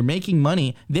profitable and they're making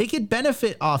money, they could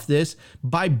benefit off this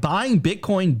by buying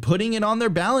Bitcoin, putting it on their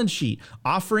balance sheet,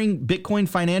 offering Bitcoin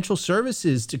financial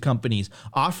services to companies,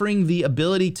 offering the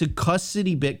ability to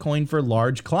custody Bitcoin for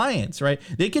large clients, right?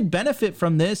 They could benefit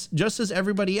from this just as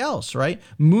everybody else, right?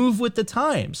 Move with the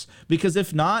times, because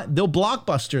if not, they'll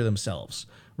blockbuster themselves,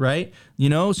 right? You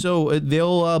know, so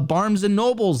they'll Barnes and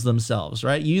Nobles themselves,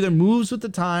 right? You either moves with the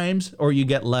times or you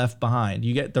get left behind.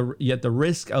 You get the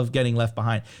risk of getting left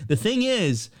behind. The thing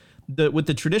is, with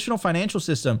the traditional financial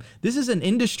system, this is an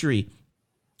industry.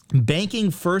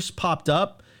 Banking first popped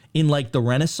up in like the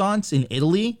Renaissance in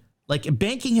Italy. Like,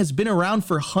 banking has been around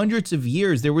for hundreds of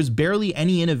years. There was barely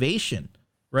any innovation.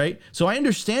 Right. So I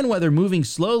understand why they're moving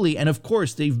slowly. And of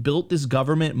course, they've built this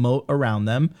government moat around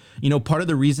them. You know, part of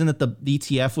the reason that the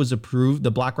ETF was approved,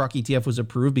 the BlackRock ETF was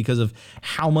approved, because of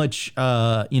how much,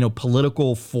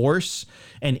 political force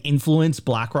and influence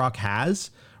BlackRock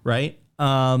has. Right.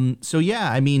 So,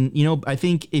 yeah, I mean, I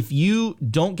think if you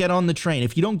don't get on the train,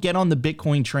 if you don't get on the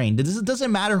Bitcoin train, it doesn't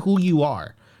matter who you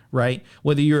are. Right?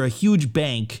 Whether you're a huge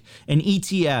bank, an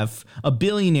ETF, a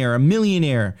billionaire, a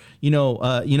millionaire,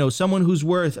 someone who's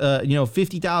worth,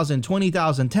 $50,000, $20,000,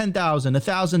 $10,000,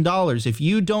 $1,000. If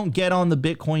you don't get on the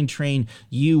Bitcoin train,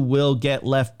 you will get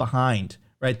left behind.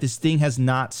 Right? This thing has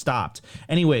not stopped.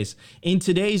 Anyways, in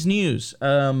today's news,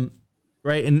 right?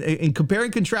 And compare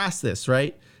and contrast this,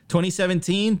 right?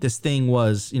 2017, this thing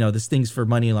was, this thing's for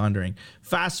money laundering.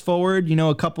 Fast forward,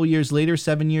 a couple years later,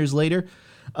 7 years later,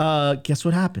 guess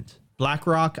what happened?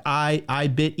 BlackRock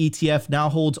IBIT ETF now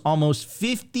holds almost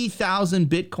 50,000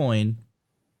 Bitcoin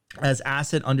as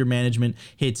asset under management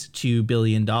hits $2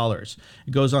 billion.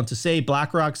 It goes on to say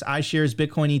BlackRock's iShares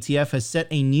Bitcoin ETF has set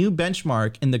a new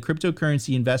benchmark in the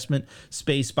cryptocurrency investment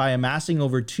space by amassing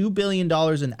over $2 billion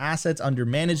in assets under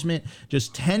management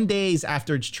just 10 days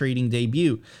after its trading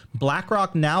debut.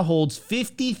 BlackRock now holds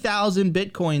 50,000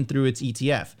 Bitcoin through its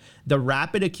ETF. The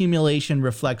rapid accumulation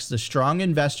reflects the strong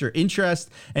investor interest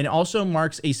and also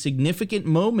marks a significant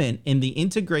moment in the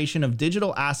integration of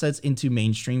digital assets into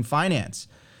mainstream finance.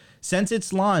 Since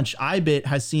its launch, IBIT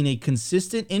has seen a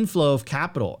consistent inflow of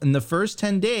capital. In the first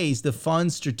 10 days, the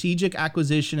fund's strategic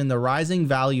acquisition and the rising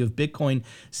value of Bitcoin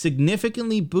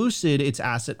significantly boosted its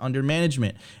asset under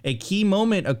management. A key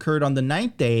moment occurred on the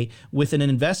 9th day with an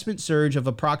investment surge of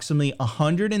approximately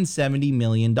 $170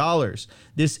 million.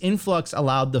 This influx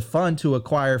allowed the fund to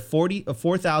acquire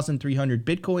 4,300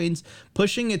 Bitcoins,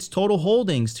 pushing its total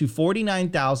holdings to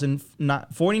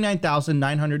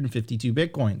 49,952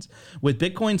 Bitcoins. With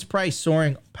Bitcoin's price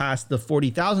soaring past the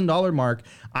 $40,000 mark,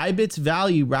 IBIT's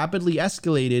value rapidly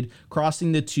escalated,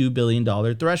 crossing the $2 billion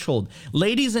threshold.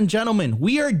 Ladies and gentlemen,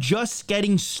 we are just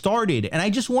getting started, and I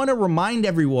just want to remind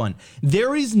everyone,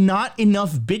 there is not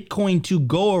enough Bitcoin to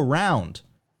go around.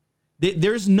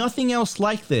 There's nothing else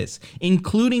like this,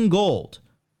 including gold,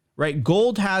 right?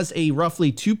 Gold has a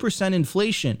roughly 2%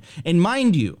 inflation, and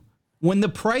mind you, when the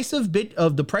price of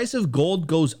gold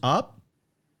goes up,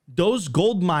 those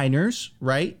gold miners,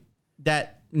 right,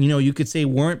 that you could say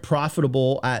weren't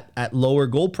profitable at lower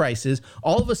gold prices,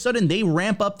 all of a sudden they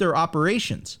ramp up their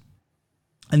operations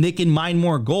and they can mine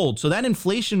more gold. So that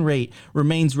inflation rate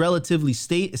remains relatively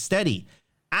steady.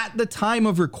 At the time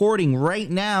of recording right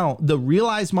now, the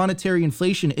realized monetary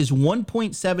inflation is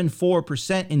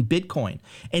 1.74% in Bitcoin.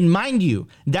 And mind you,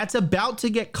 that's about to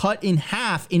get cut in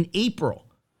half in April.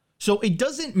 So it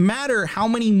doesn't matter how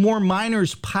many more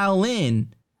miners pile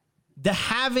in, the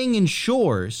halving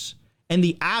ensures, and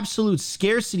the absolute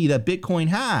scarcity that Bitcoin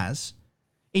has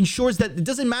ensures that it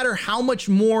doesn't matter how much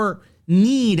more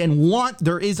need and want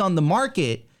there is on the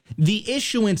market, the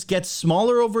issuance gets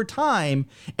smaller over time,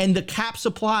 and the cap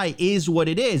supply is what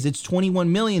it is. It's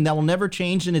 21 million. That will never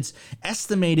change, and it's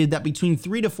estimated that between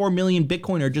 3 to 4 million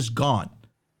Bitcoin are just gone,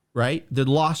 right? They're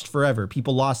lost forever.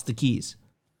 People lost the keys.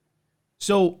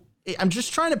 So I'm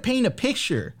just trying to paint a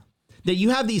picture that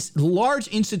you have these large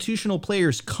institutional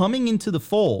players coming into the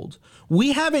fold.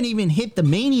 We haven't even hit the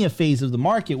mania phase of the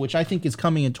market, which I think is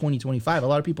coming in 2025. A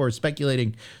lot of people are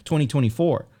speculating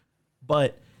 2024,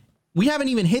 but we haven't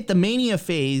even hit the mania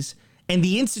phase, and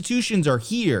the institutions are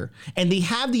here, and they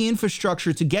have the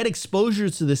infrastructure to get exposure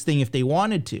to this thing if they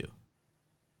wanted to.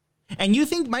 And you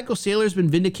think Michael Saylor's been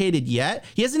vindicated yet?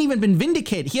 He hasn't even been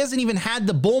vindicated. He hasn't even had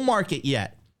the bull market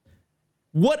yet.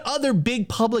 What other big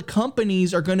public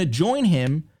companies are going to join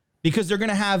him because they're going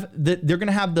to have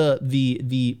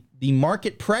the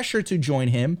market pressure to join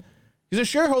him? Because the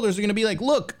shareholders are going to be like,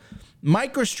 look,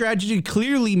 MicroStrategy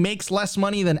clearly makes less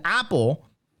money than Apple,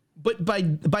 but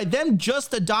by them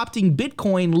just adopting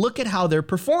Bitcoin, look at how they're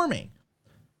performing.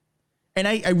 And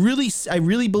I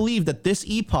really believe that this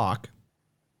epoch,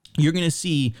 you're going to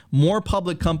see more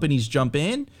public companies jump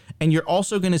in, and you're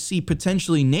also going to see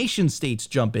potentially nation states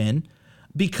jump in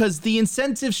because the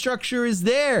incentive structure is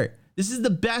there. This is the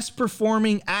best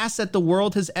performing asset the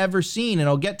world has ever seen, and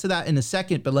I'll get to that in a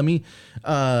second. But let me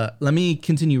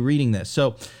continue reading this.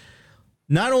 So,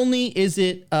 not only is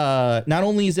it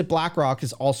BlackRock,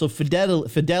 it's also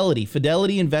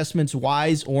Fidelity Investments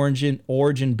Wise Origin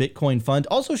Bitcoin Fund.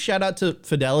 Also, shout out to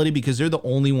Fidelity because they're the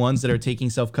only ones that are taking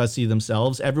self-custody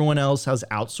themselves. Everyone else has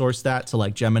outsourced that to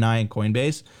like Gemini and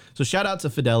Coinbase. So shout out to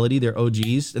Fidelity, they're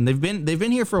OGs, and they've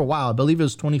been here for a while. I believe it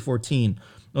was 2014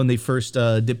 when they first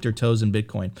dipped their toes in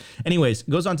Bitcoin. Anyways,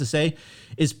 goes on to say,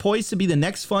 is poised to be the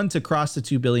next fund to cross the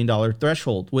 $2 billion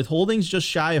threshold, with holdings just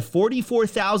shy of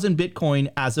 44,000 Bitcoin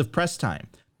as of press time.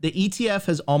 The ETF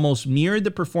has almost mirrored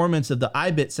the performance of the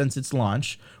IBIT since its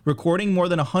launch, recording more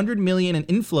than 100 million in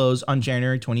inflows on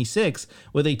January 26,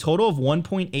 with a total of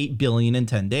 1.8 billion in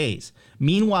 10 days.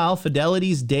 Meanwhile,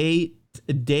 Fidelity's day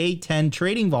 10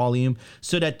 trading volume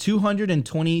stood at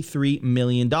 $223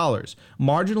 million,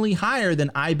 marginally higher than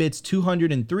IBIT's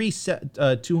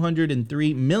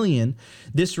 203 million.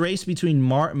 This race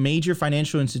between major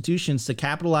financial institutions to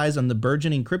capitalize on the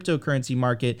burgeoning cryptocurrency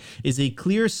market is a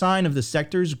clear sign of the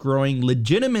sector's growing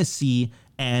legitimacy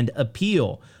and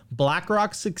appeal.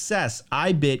 BlackRock's success,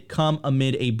 IBIT, come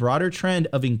amid a broader trend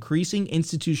of increasing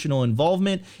institutional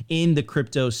involvement in the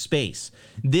crypto space.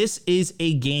 This is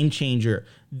a game changer.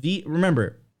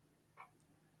 Remember,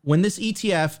 when this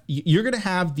ETF, you're going to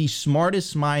have the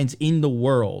smartest minds in the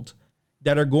world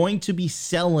that are going to be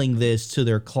selling this to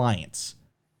their clients.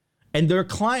 And their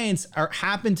clients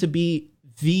happen to be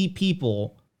the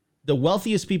people, the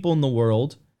wealthiest people in the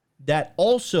world that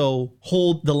also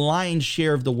hold the lion's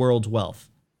share of the world's wealth.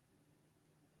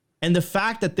 And the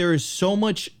fact that there is so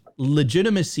much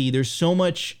legitimacy, there's so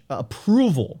much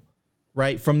approval,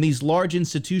 right, from these large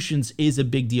institutions is a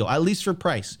big deal, at least for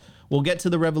price. We'll get to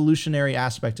the revolutionary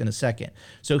aspect in a second.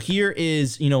 So here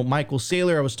is, Michael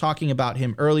Saylor. I was talking about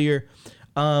him earlier.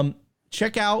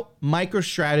 Check out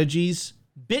MicroStrategy's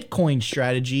Bitcoin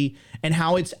strategy and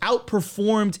how it's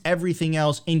outperformed everything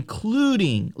else,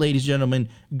 including, ladies and gentlemen,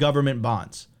 government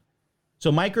bonds.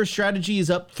 So MicroStrategy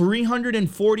is up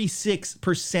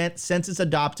 346% since it's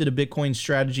adopted a Bitcoin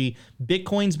strategy.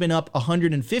 Bitcoin's been up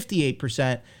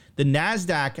 158%. The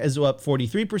NASDAQ is up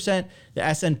 43%. The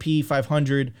S&P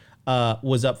 500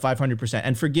 was up 500%.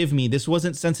 And forgive me, this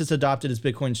wasn't since it's adopted as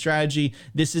Bitcoin strategy.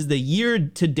 This is the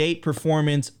year-to-date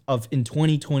performance in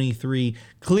 2023.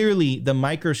 Clearly, the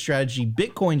MicroStrategy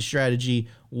Bitcoin strategy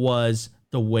was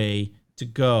the way to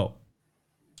go.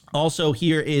 Also,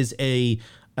 here is a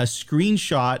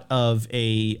screenshot of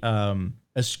a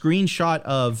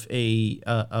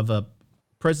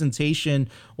presentation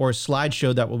or a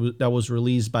slideshow that was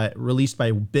released by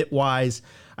Bitwise.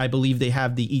 I believe they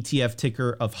have the ETF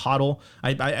ticker of HODL.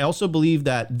 I also believe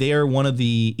that they're one of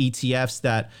the ETFs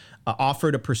that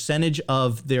offered a percentage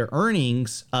of their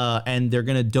earnings, and they're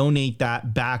going to donate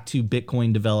that back to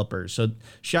Bitcoin developers. So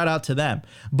shout out to them.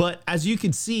 But as you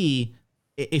can see,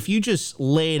 if you just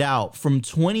lay it out from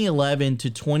 2011 to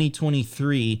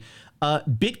 2023,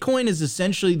 Bitcoin is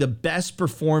essentially the best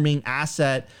performing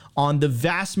asset on the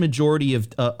vast majority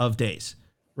of days,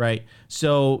 right?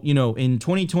 So, in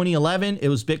 2011, it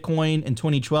was Bitcoin. In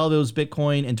 2012, it was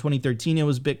Bitcoin. In 2013, it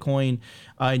was Bitcoin.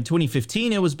 In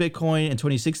 2015, it was Bitcoin. In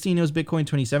 2016, it was Bitcoin.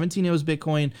 2017, it was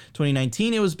Bitcoin.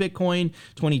 2019, it was Bitcoin.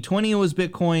 2020, it was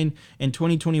Bitcoin. In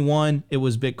 2021, it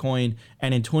was Bitcoin.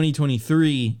 And in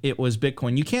 2023, it was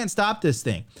Bitcoin. You can't stop this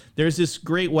thing. There's this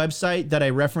great website that I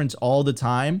reference all the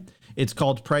time. It's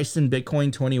called Priced in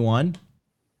Bitcoin 21.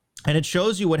 And it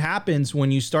shows you what happens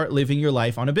when you start living your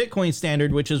life on a Bitcoin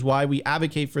standard, which is why we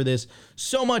advocate for this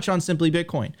so much on Simply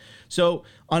Bitcoin. So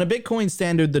on a Bitcoin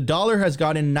standard, the dollar has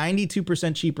gotten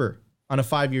 92% cheaper on a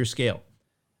 5-year scale.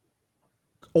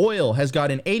 Oil has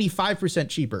gotten 85%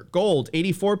 cheaper. Gold,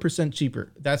 84%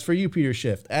 cheaper. That's for you, Peter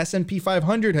Schiff. S&P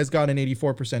 500 has gotten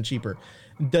 84% cheaper.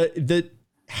 The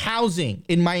housing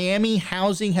in Miami,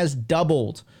 housing has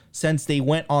doubled since they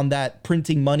went on that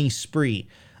printing money spree.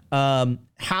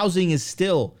 Housing is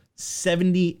still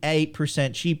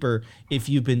 78% cheaper if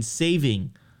you've been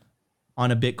saving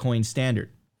on a Bitcoin standard.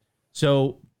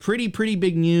 So pretty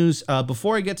big news.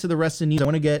 Before I get to the rest of the news, I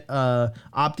want to get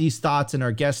Opti's thoughts and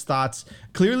our guest thoughts.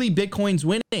 Clearly, Bitcoin's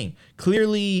winning.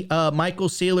 Clearly, Michael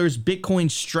Saylor's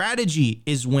Bitcoin strategy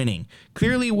is winning.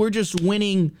 Clearly, we're just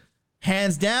winning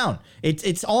hands down.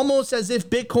 It's almost as if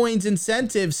Bitcoin's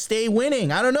incentives stay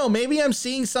winning. I don't know. Maybe I'm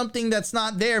seeing something that's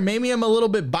not there. Maybe I'm a little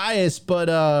bit biased,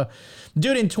 but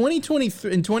dude, in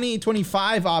 2023, in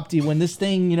 2025, Opti, when this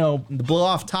thing, you know, blow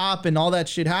off top and all that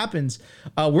shit happens,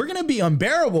 we're gonna be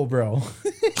unbearable, bro.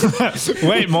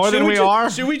 Wait, more than we are?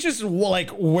 Should we just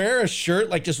like wear a shirt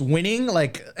like just winning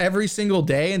like every single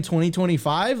day in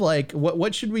 2025? Like,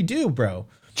 what should we do, bro?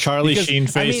 Charlie Sheen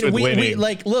face with winning.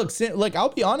 Like, look, like I'll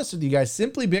be honest with you guys.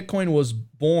 Simply Bitcoin was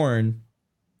born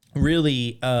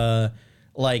really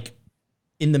like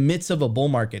in the midst of a bull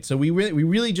market. So we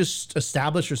really just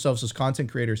established ourselves as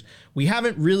content creators. We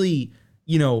haven't really,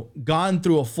 you know, gone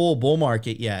through a full bull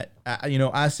market yet, you know,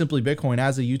 as Simply Bitcoin,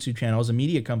 as a YouTube channel, as a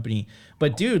media company.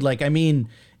 But dude, like, I mean,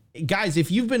 guys,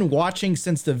 if you've been watching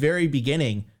since the very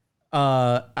beginning,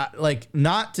 like,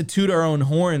 not to toot our own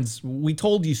horns, we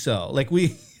told you so. Like,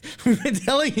 we've been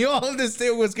telling you all of this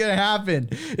thing was going to happen.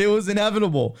 It was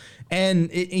inevitable. And,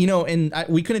 you know, and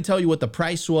we couldn't tell you what the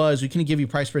price was. We couldn't give you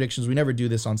price predictions. We never do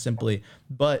this on Simply.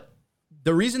 But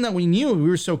the reason that we knew we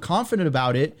were so confident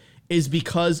about it is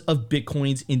because of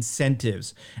Bitcoin's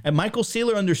incentives. And Michael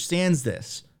Saylor understands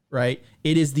this, right?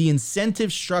 It is the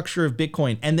incentive structure of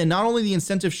Bitcoin. And then not only the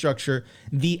incentive structure,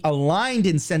 the aligned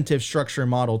incentive structure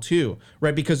model too,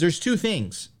 right? Because there's two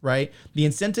things, right? The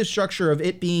incentive structure of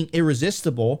it being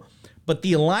irresistible, but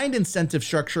the aligned incentive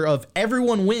structure of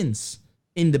everyone wins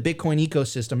in the Bitcoin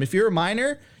ecosystem. If you're a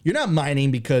miner, you're not mining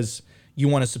because you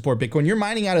want to support Bitcoin. You're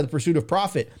mining out of the pursuit of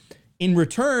profit. In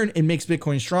return, it makes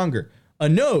Bitcoin stronger. A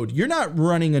node, you're not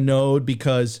running a node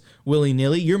because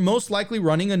willy-nilly. You're most likely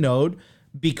running a node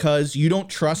because you don't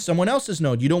trust someone else's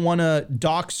node. You don't want to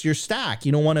dox your stack.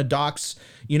 You don't want to dox,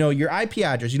 you know, your IP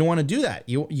address. You don't want to do that.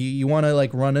 You want to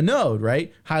like run a node,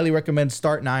 right? Highly recommend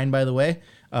Start9, by the way.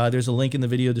 There's a link in the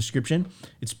video description.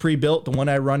 It's pre-built. The one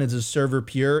I run is a server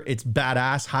pure. It's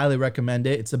badass. Highly recommend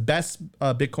it. It's the best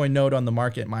Bitcoin node on the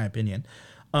market, in my opinion.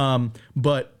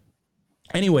 But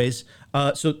anyways,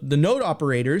 so the node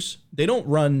operators, they don't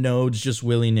run nodes just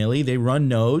willy-nilly. They run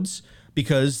nodes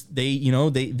because they, you know,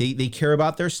 they care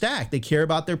about their stack. They care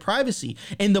about their privacy.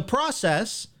 In the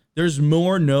process, there's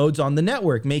more nodes on the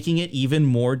network, making it even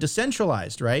more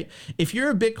decentralized, right? If you're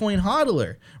a Bitcoin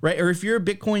hodler, right? Or if you're a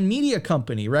Bitcoin media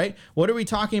company, right? What are we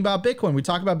talking about Bitcoin? We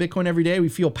talk about Bitcoin every day. We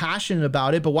feel passionate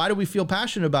about it, but why do we feel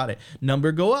passionate about it?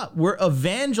 Number go up. We're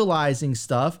evangelizing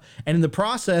stuff. And in the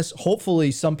process,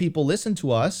 hopefully some people listen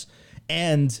to us.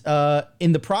 And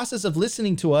in the process of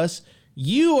listening to us,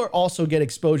 you are also get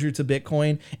exposure to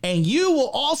Bitcoin, and you will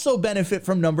also benefit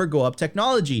from number go up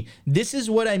technology. This is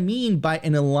what I mean by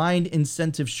an aligned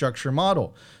incentive structure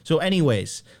model. So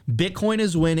anyways, Bitcoin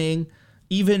is winning.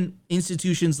 Even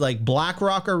institutions like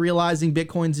BlackRock are realizing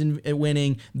Bitcoin's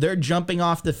winning. They're jumping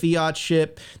off the fiat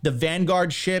ship. The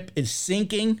Vanguard ship is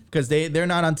sinking because they're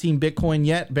not on Team Bitcoin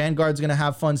yet. Vanguard's going to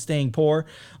have fun staying poor.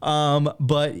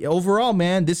 But overall,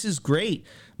 man, this is great.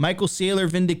 Michael Saylor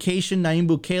vindication, Nayib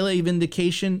Bukele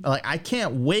vindication. Like, I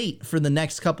can't wait for the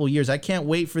next couple of years. I can't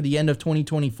wait for the end of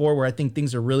 2024 where I think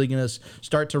things are really going to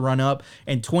start to run up.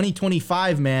 And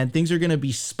 2025, man, things are going to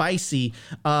be spicy.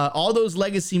 All those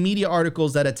legacy media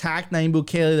articles that attacked Nayib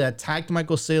Bukele, that attacked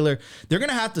Michael Saylor, they're going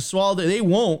to have to swallow. They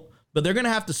won't. But they're going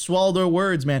to have to swallow their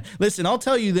words, man. Listen, I'll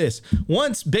tell you this.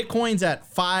 Once Bitcoin's at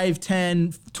 $5,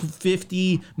 $10,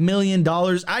 $50 million,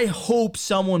 I hope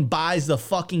someone buys the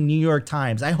fucking New York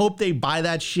Times. I hope they buy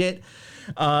that shit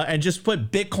and just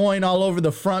put Bitcoin all over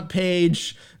the front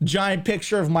page. Giant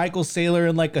picture of Michael Saylor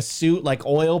in like a suit, like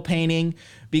oil painting.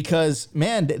 Because,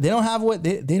 man, they don't have what,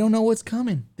 they don't know what's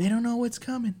coming. They don't know what's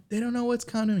coming. They don't know what's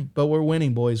coming. But we're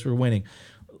winning, boys. We're winning.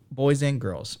 Boys and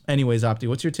girls. Anyways, Opti,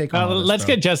 what's your take on all this, let's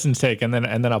bro? get Justin's take, and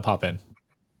then I'll pop in.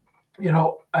 You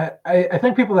know, I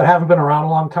think people that haven't been around a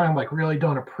long time like really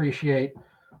don't appreciate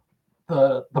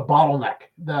the bottleneck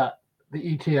that the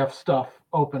ETF stuff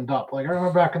opened up. Like, I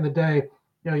remember back in the day,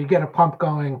 you know, you get a pump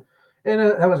going, and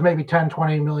that was maybe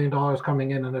 $10-20 million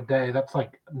coming in a day. That's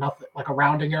like nothing, like a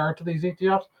rounding error to these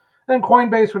ETFs. Then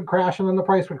Coinbase would crash, and then the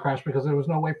price would crash because there was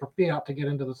no way for fiat to get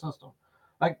into the system.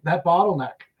 Like, that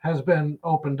bottleneck has been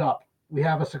opened up. We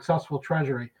have a successful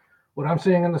treasury. What I'm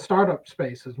seeing in the startup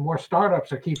space is more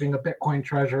startups are keeping a Bitcoin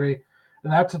treasury,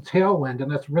 and that's a tailwind,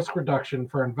 and that's risk reduction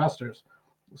for investors.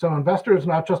 So investors,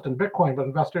 not just in Bitcoin, but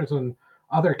investors in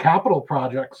other capital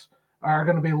projects are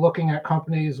going to be looking at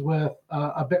companies with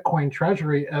a Bitcoin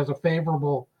treasury as a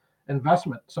favorable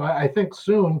investment. So I think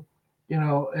soon, you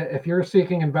know, if you're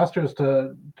seeking investors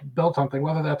to build something,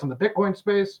 whether that's in the Bitcoin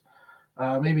space,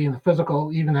 maybe in the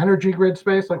physical, even energy grid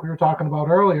space, like we were talking about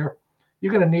earlier,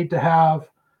 you're going to need to have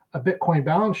a Bitcoin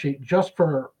balance sheet just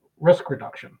for risk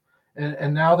reduction.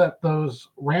 And now that those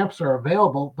ramps are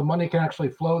available, the money can actually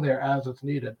flow there as it's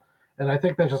needed. And I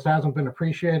think that just hasn't been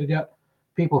appreciated yet.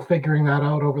 People figuring that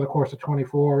out over the course of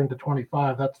 24 into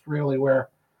 25, that's really where,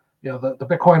 the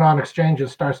Bitcoin on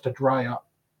exchanges starts to dry up.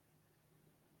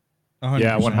 100%.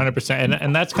 Yeah, 100%.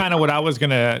 And that's kind of what I was going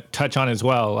to touch on as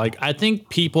well. Like, I think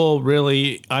people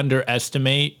really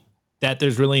underestimate that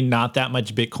there's really not that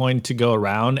much Bitcoin to go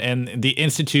around. And the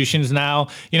institutions now,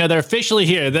 they're officially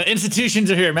here. The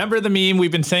institutions are here. Remember the meme?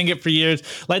 We've been saying it for years.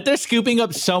 Like, they're scooping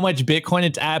up so much Bitcoin.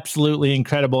 It's absolutely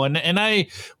incredible. And I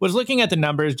was looking at the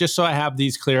numbers just so I have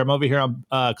these clear. I'm over here on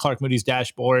Clark Moody's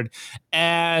dashboard.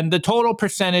 And the total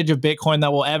percentage of Bitcoin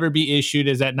that will ever be issued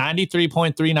is at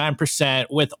 93.39%,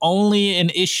 with only an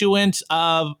issuance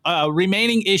of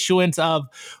remaining issuance of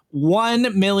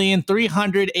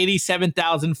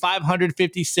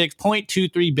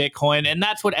 1,387,556.23 Bitcoin. And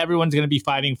that's what everyone's going to be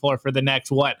fighting for the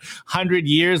next, 100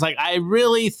 years. Like, I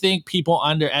really think people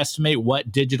underestimate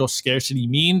what digital scarcity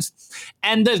means.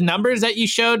 And the numbers that you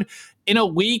showed in a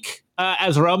week,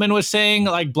 as Roman was saying,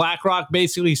 like, BlackRock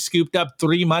basically scooped up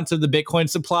 3 months of the Bitcoin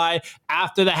supply.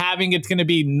 After the halving, it's going to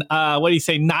be,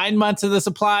 9 months of the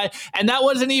supply. And that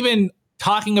wasn't even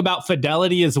talking about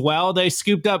Fidelity as well. They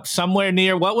scooped up somewhere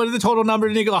near, what was the total number,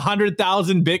 Nico?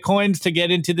 100,000 Bitcoins to get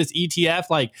into this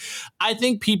ETF. Like, I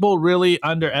think people really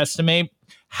underestimate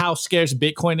how scarce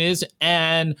Bitcoin is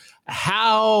and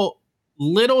how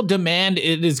little demand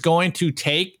it is going to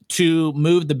take to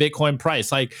move the Bitcoin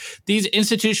price. Like, these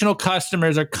institutional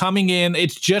customers are coming in,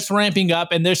 it's just ramping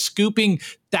up, and they're scooping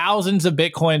thousands of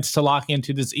Bitcoins to lock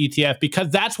into this ETF because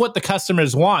that's what the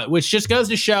customers want, which just goes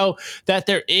to show that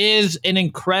there is an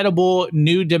incredible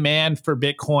new demand for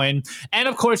Bitcoin. And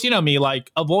of course, me,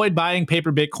 like, avoid buying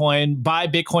paper Bitcoin, buy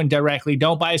Bitcoin directly,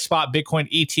 don't buy a spot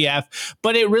Bitcoin ETF.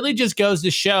 But it really just goes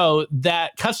to show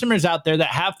that customers out there that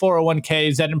have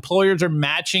 401ks, that employers are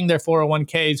matching their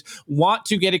 401ks, want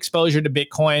to get exposure to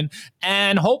Bitcoin.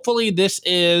 And hopefully this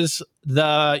is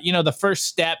the first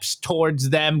steps towards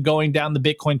them going down the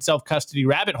Bitcoin self-custody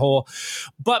rabbit hole.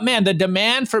 But man, the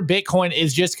demand for Bitcoin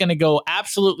is just going to go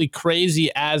absolutely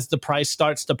crazy as the price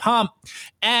starts to pump.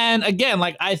 And again,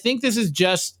 like, I think this is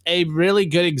just a really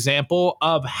good example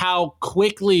of how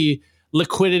quickly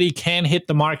liquidity can hit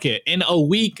the market. In a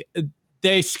week,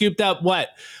 they scooped up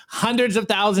hundreds of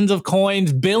thousands of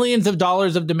coins, billions of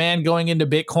dollars of demand going into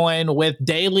Bitcoin, with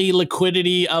daily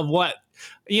liquidity of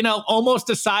almost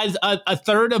the size a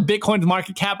third of Bitcoin's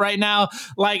market cap right now.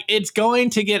 Like, it's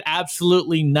going to get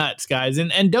absolutely nuts, guys.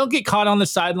 And don't get caught on the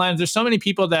sidelines. There's so many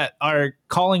people that are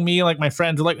calling me, like my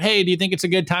friends, are like, hey, do you think it's a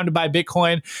good time to buy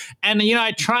Bitcoin? And,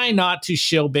 I try not to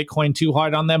shill Bitcoin too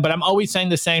hard on them, but I'm always saying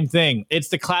the same thing. It's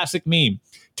the classic meme.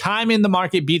 Time in the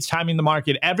market beats timing the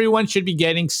market. Everyone should be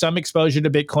getting some exposure to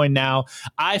Bitcoin now.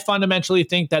 I fundamentally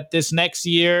think that this next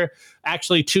year,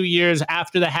 actually 2 years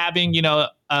after the halving,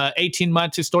 18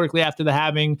 months historically after the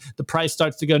halving, the price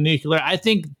starts to go nuclear. I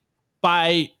think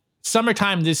by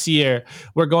summertime this year,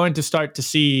 we're going to start to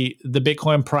see the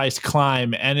Bitcoin price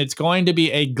climb, and it's going to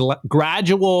be a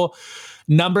gradual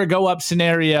number go up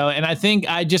scenario. And I think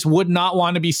I just would not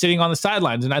want to be sitting on the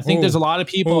sidelines. And I think there's a lot of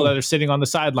people that are sitting on the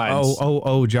sidelines.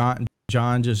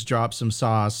 John just dropped some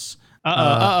sauce.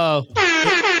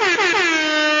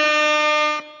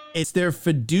 It's their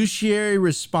fiduciary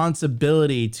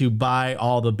responsibility to buy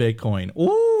all the Bitcoin.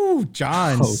 Ooh,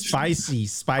 John, spicy.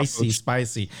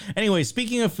 Anyway,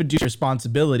 speaking of fiduciary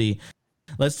responsibility,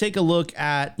 let's take a look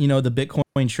at, the Bitcoin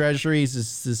treasuries.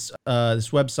 This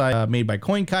website made by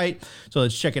CoinKite. So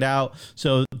let's check it out.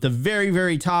 So the very,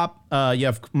 very top, you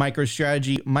have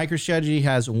MicroStrategy. MicroStrategy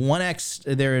has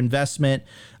 1x their investment.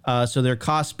 So their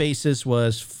cost basis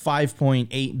was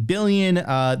 $5.8 billion.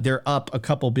 They're up a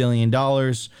couple $1 billion.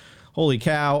 Holy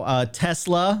cow.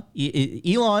 Tesla,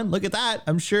 Elon, look at that.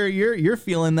 I'm sure you're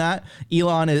feeling that.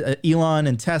 Elon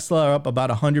and Tesla are up about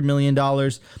 $100 million.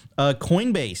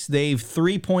 Coinbase, they've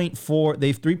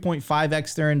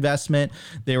 3.5x their investment.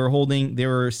 They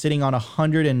were sitting on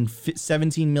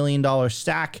 $117 million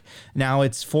stack. Now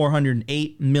it's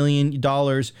 $408 million.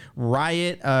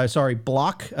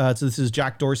 Block. So this is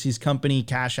Jack Dorsey's company,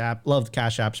 Cash App. Loved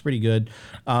Cash App's pretty good.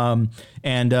 Their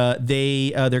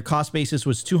cost basis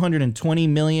was $220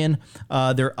 million.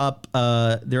 They're up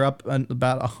about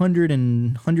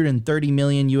 $130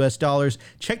 million US dollars.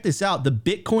 Check this out. The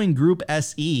Bitcoin Group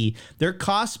SE, their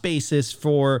cost basis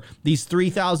for these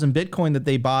 3,000 Bitcoin that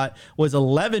they bought was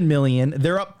 $11 million.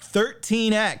 They're up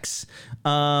 13x.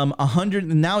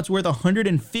 Now it's worth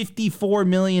 $154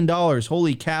 million.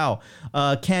 Holy cow.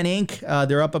 Can Inc.,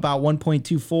 they're up about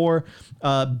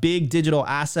 1.24. Big Digital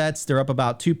Assets, they're up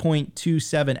about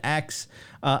 2.27x.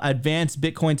 Advanced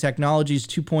Bitcoin Technologies,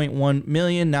 2.1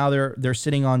 million. Now they're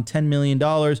sitting on $10 million.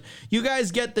 You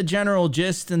guys get the general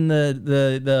gist and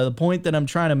the point that I'm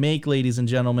trying to make, ladies and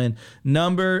gentlemen.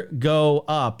 Number go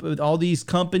up. All these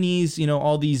companies,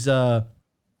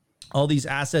 all these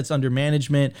assets under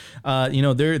management,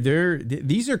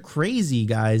 these are crazy,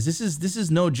 guys. This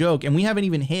is no joke, and we haven't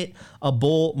even hit a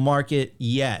bull market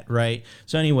yet, right?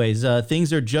 So anyways,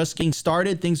 things are just getting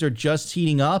started. Things are just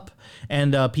heating up,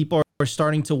 and people are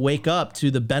starting to wake up to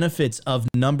the benefits of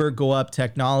number go up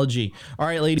technology. All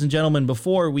right, ladies and gentlemen,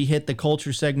 before we hit the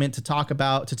culture segment to talk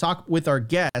with our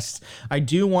guests, I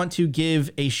do want to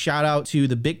give a shout out to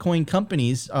the Bitcoin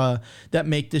companies that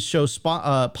make this show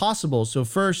possible. So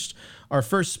first, our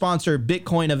first sponsor,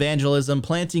 Bitcoin Evangelism,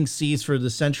 Planting Seeds for the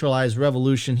Centralized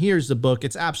Revolution. Here's the book.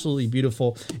 It's absolutely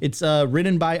beautiful. It's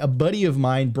written by a buddy of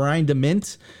mine, Brian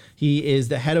DeMint. He is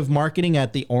the head of marketing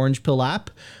at the Orange Pill app.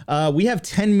 We have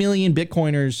 10 million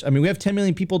Bitcoiners. We have 10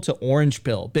 million people to Orange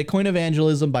Pill. Bitcoin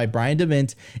Evangelism by Brian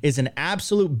DeMint is an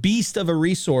absolute beast of a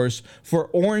resource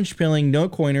for orange pilling no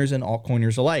coiners and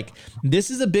altcoiners alike. This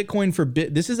is a book for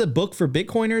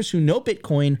Bitcoiners who know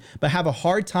Bitcoin but have a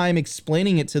hard time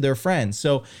explaining it to their friends.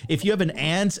 So if you have an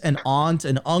aunt, an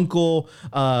uncle,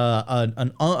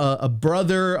 a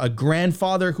brother, a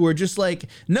grandfather who are just like,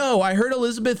 no, I heard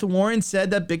Elizabeth Warren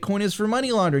said that Bitcoin is for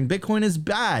money laundering. Bitcoin is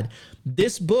bad.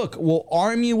 This book will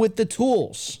arm you with the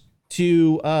tools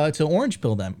to orange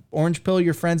pill them, orange pill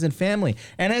your friends and family.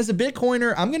 And as a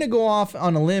Bitcoiner, I'm going to go off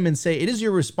on a limb and say it is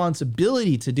your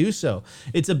responsibility to do so.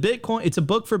 It's a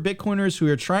book for Bitcoiners who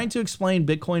are trying to explain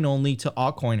Bitcoin only to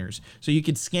altcoiners. So you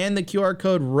can scan the QR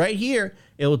code right here.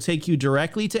 It will take you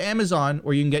directly to Amazon,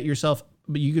 or you can get yourself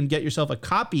a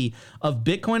copy of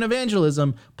Bitcoin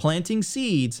Evangelism, Planting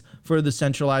Seeds for the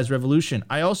Centralized Revolution.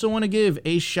 I also want to give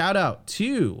a shout out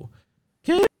to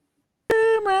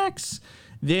Rex.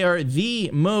 They are the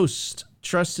most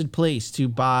trusted place to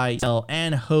buy, sell,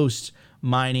 and host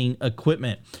mining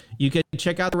equipment. You can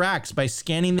check out the racks by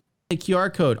scanning the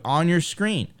QR code on your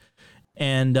screen.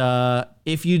 And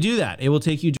if you do that, it will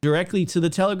take you directly to the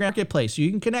Telegram Marketplace. So you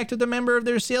can connect with a member of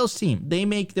their sales team. They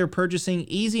make their purchasing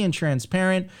easy and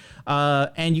transparent.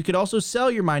 And you could also sell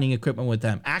your mining equipment with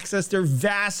them. Access their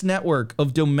vast network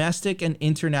of domestic and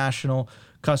international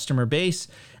customer base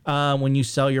when you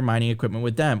sell your mining equipment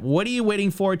with them. What are you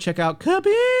waiting for? Check out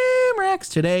Kaboom Rex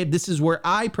today. This is where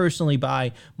I personally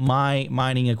buy my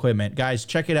mining equipment. Guys,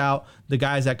 check it out. The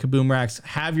guys at Kaboom Rex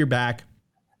have your back,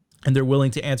 and they're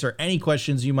willing to answer any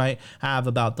questions you might have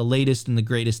about the latest and the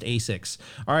greatest ASICs.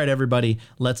 All right, everybody,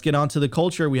 let's get on to the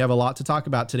culture. We have a lot to talk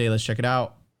about today. Let's check it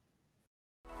out.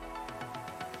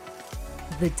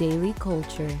 The Daily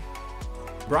Culture.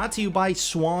 Brought to you by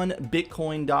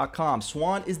SwanBitcoin.com.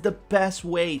 Swan is the best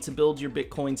way to build your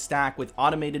Bitcoin stack with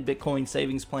automated Bitcoin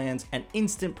savings plans and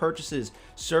instant purchases,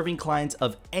 serving clients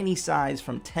of any size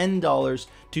from $10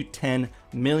 to $10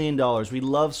 million. We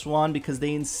love Swan because they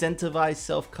incentivize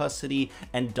self-custody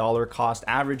and dollar cost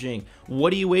averaging.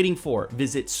 What are you waiting for?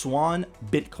 Visit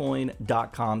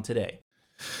SwanBitcoin.com today.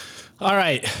 All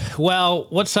right. Well,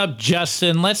 what's up,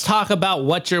 Justin? Let's talk about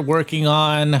what you're working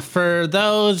on. For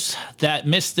those that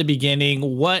missed the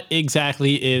beginning, what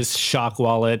exactly is Shock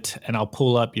Wallet? And I'll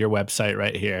pull up your website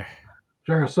right here.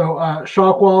 Sure. So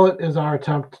Shock Wallet is our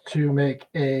attempt to make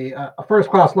a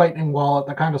first-class Lightning wallet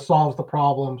that kind of solves the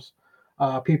problems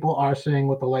people are seeing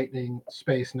with the Lightning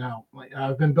space now.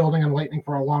 I've been building in Lightning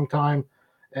for a long time,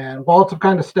 and wallets have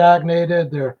kind of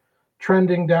stagnated. They're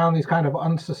trending down these kind of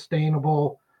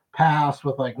unsustainable paths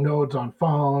with like nodes on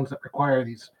phones that require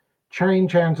these chain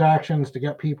transactions to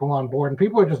get people on board, and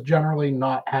people are just generally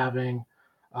not having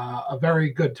a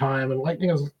very good time. And Lightning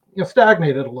has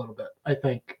stagnated a little bit, I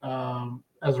think,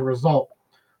 as a result.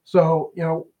 So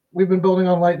we've been building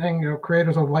on Lightning.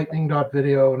 Creators of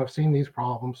Lightning.video and have seen these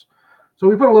problems. So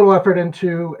we put a little effort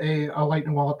into a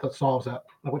Lightning wallet that solves that.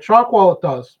 Now, what Shock Wallet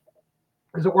does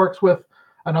is it works with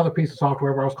another piece of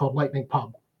software of ours called Lightning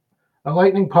Pub. A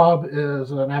Lightning Pub is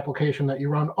an application that you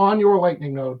run on your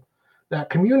Lightning node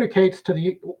that communicates to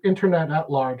the internet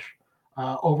at large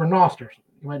over Nostr.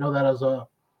 You might know that as a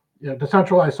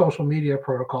decentralized social media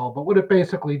protocol, but what it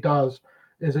basically does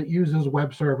is it uses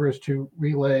web servers to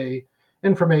relay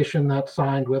information that's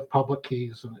signed with public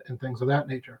keys and things of that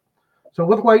nature. So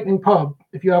with Lightning Pub,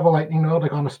 if you have a Lightning node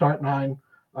like on a Start9,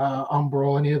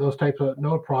 Umbrel, any of those types of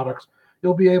node products,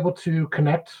 you'll be able to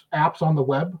connect apps on the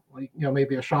web, like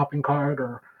maybe a shopping cart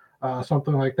or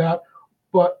something like that,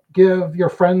 but give your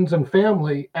friends and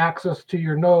family access to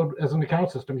your node as an account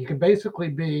system. You can basically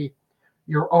be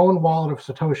your own wallet of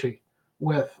Satoshi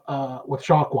with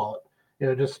Shock Wallet.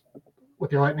 Just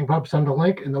with your Lightning Pub, send a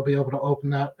link, and they'll be able to open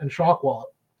that in Shock Wallet.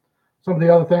 Some of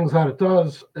the other things that it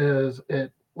does is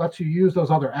it lets you use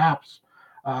those other apps,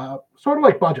 sort of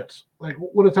like budgets. Like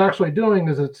what it's actually doing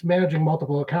is it's managing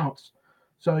multiple accounts.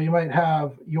 So you might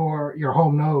have your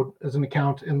home node as an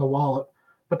account in the wallet,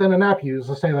 but then an app you use,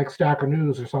 let's say like Stacker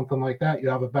News or something like that, you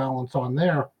have a balance on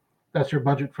there. That's your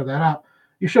budget for that app.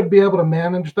 You should be able to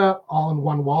manage that all in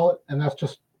one wallet, and that's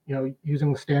just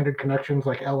using the standard connections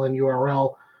like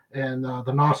LNURL and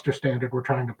the Noster standard we're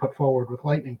trying to put forward with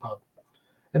Lightning Pub.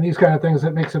 And these kind of things,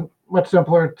 that makes it much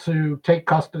simpler to take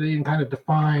custody and kind of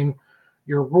define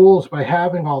your rules by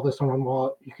having all this on one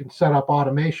wallet. You can set up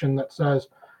automation that says,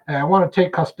 hey, I want to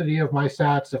take custody of my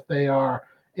sats if they are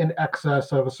in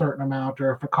excess of a certain amount,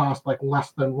 or if it costs like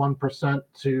less than 1%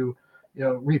 to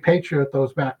repatriate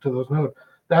those back to those nodes.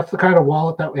 That's the kind of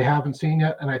wallet that we haven't seen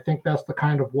yet, and I think that's the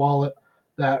kind of wallet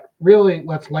that really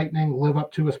lets Lightning live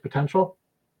up to its potential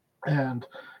and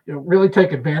really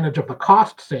take advantage of the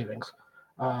cost savings.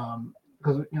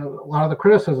 Because a lot of the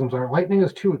criticisms are Lightning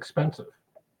is too expensive,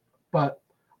 but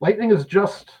Lightning is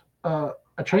just a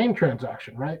chain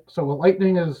transaction, right? So what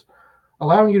Lightning is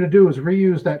allowing you to do is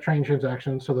reuse that chain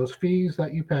transaction. So those fees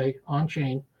that you pay on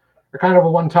chain are kind of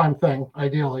a one-time thing,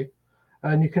 ideally,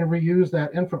 and you can reuse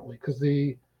that infinitely, because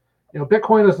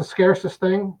Bitcoin is the scarcest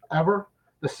thing ever.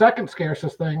 The second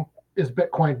scarcest thing is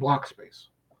Bitcoin block space.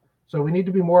 So we need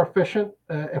to be more efficient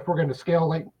if we're going to scale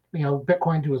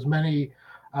Bitcoin to as many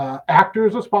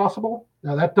actors as possible.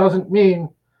 Now that doesn't mean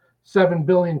 7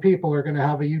 billion people are going to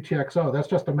have a UTXO. That's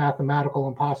just a mathematical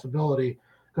impossibility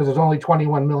because there's only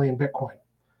 21 million Bitcoin.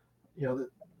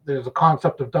 There's a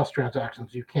concept of dust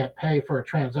transactions. You can't pay for a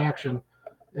transaction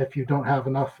if you don't have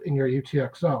enough in your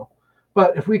UTXO.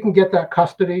 But if we can get that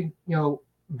custody,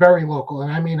 very local,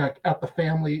 and I mean at the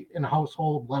family and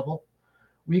household level,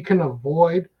 we can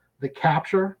avoid the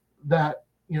capture that,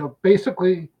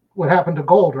 basically what happened to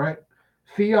gold, right?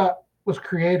 Fiat was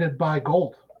created by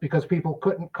gold because people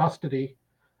couldn't custody,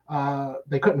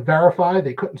 they couldn't verify,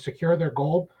 they couldn't secure their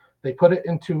gold. They put it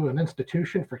into an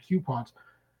institution for coupons.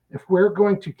 If we're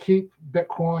going to keep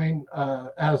Bitcoin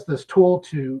as this tool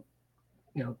to,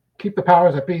 keep the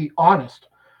powers that be honest,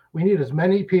 we need as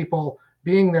many people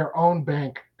being their own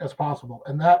bank as possible.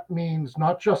 And that means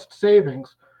not just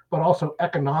savings, but also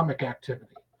economic activity.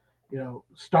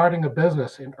 Starting a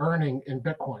business and earning in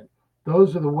Bitcoin.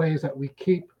 Those are the ways that we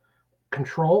keep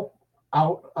control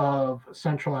out of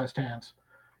centralized hands.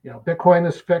 Bitcoin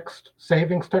is fixed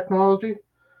savings technology.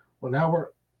 Well, now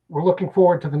we're looking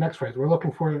forward to the next phase. We're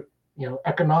looking for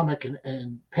economic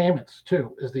and payments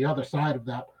too is the other side of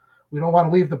that. We don't want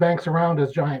to leave the banks around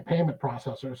as giant payment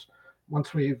processors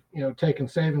once we've taken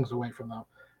savings away from them.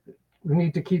 We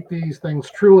need to keep these things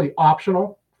truly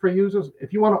optional for users.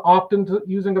 If you want to opt into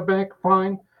using a bank,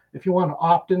 fine. If you want to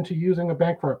opt into using a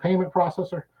bank for a payment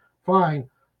processor, fine.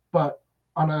 But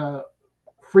on a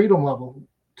freedom level,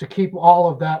 to keep all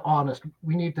of that honest,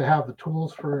 we need to have the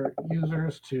tools for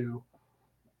users to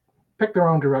pick their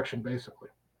own direction, basically.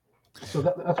 So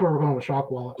that's where we're going with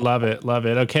Shock Wallet. Love it. Love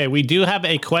it. Okay. We do have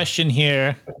a question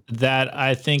here that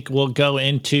I think will go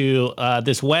into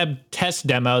this web test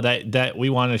demo that we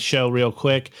want to show real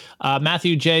quick.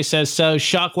 Matthew J says, so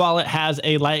Shock Wallet has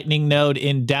a Lightning node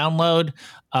in download,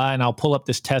 and I'll pull up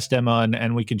this test demo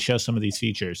and we can show some of these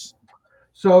features.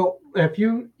 So if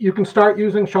you can start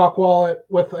using Shock Wallet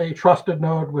with a trusted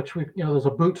node, which there's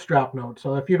a bootstrap node.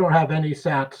 So if you don't have any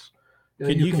sats,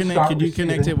 Could you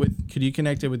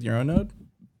connect it with your own node?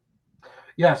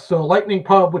 Yes. So Lightning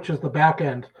Pub, which is the back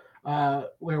end,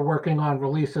 we're working on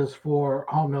releases for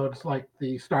home nodes like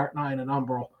the Start9 and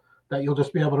Umbral that you'll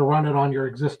just be able to run it on your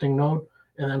existing node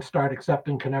and then start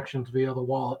accepting connections via the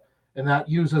wallet. And that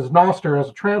uses Noster as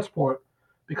a transport,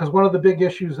 because one of the big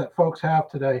issues that folks have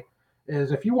today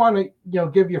is if you want to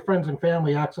give your friends and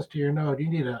family access to your node, you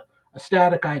need a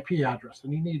static IP address,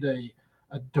 and you need a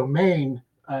domain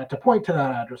to point to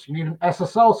that address. You need an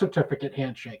SSL certificate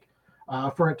handshake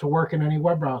for it to work in any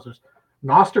web browsers.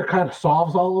 Noster kind of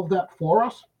solves all of that for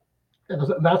us, and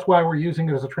that's why we're using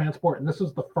it as a transport. And this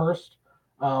is the first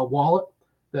wallet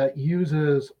that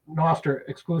uses Noster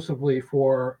exclusively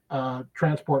for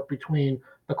transport between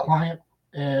the client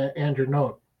and your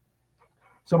node.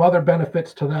 Some other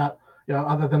benefits to that,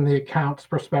 other than the accounts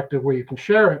perspective where you can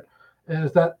share it,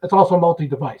 is that it's also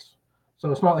multi-device.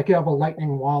 So it's not like you have a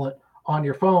Lightning wallet on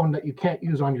your phone that you can't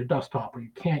use on your desktop, or you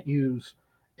can't use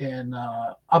in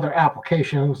other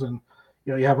applications, and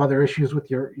you have other issues with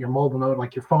your mobile node,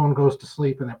 like your phone goes to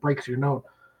sleep and it breaks your node.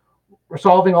 We're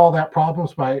solving all that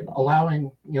problems by allowing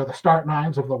the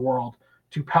Start9s of the world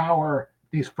to power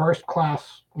these first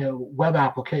class web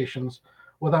applications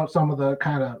without some of the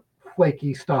kind of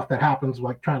flaky stuff that happens,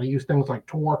 like trying to use things like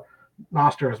Tor.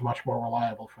 Nostr is much more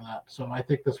reliable for that. So I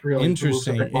think this really removes a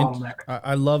Interesting. big bottleneck.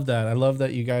 I love that. I love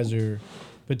that you guys are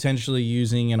potentially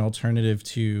using an alternative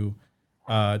to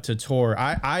Tor.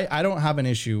 I don't have an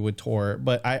issue with Tor,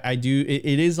 but I do.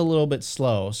 It is a little bit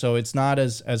slow, so it's not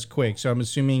as quick. So I'm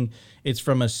assuming it's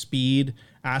from a speed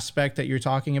aspect that you're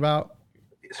talking about.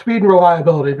 Speed and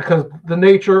reliability, because the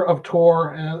nature of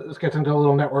Tor, and this gets into a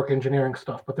little network engineering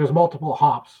stuff, but there's multiple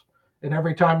hops, and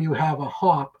every time you have a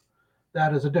hop,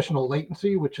 that is additional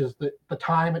latency, which is the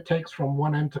time it takes from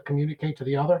one end to communicate to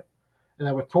the other. And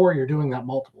then with Tor, you're doing that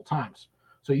multiple times.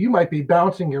 So you might be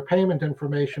bouncing your payment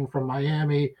information from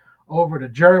Miami over to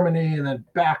Germany and then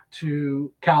back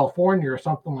to California or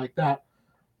something like that.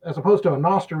 As opposed to a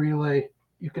Nostr relay,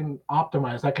 you can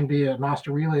optimize. That can be a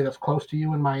Nostr relay that's close to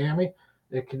you in Miami.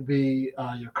 It can be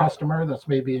your customer that's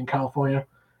maybe in California.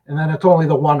 And then it's only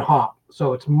the one hop.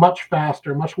 So it's much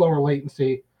faster, much lower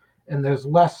latency, and there's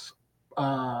less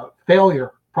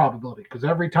failure probability, because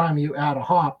every time you add a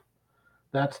hop,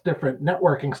 that's different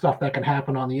networking stuff that can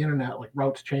happen on the internet, like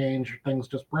routes change, things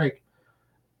just break.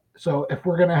 So if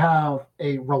we're going to have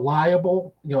a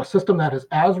reliable, a system that is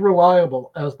as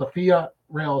reliable as the fiat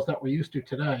rails that we're used to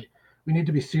today, we need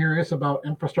to be serious about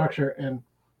infrastructure. And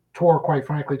Tor, quite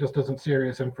frankly, just isn't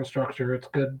serious infrastructure. It's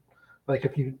good, like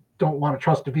if you don't want to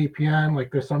trust a VPN,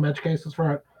 like there's some edge cases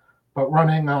for it, but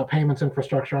running payments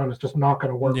infrastructure on is just not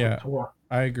going to work with Tor.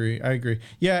 I agree.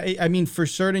 Yeah, I mean, for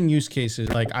certain use cases,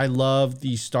 like I love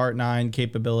the Start9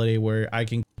 capability where I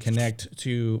can connect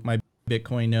to my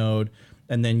Bitcoin node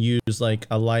and then use like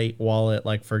a light wallet,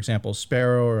 like for example,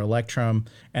 Sparrow or Electrum,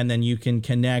 and then you can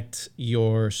connect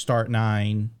your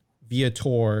Start9 via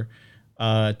Tor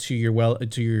to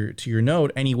your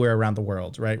node anywhere around the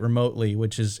world, right, remotely,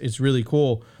 which is really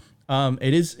cool.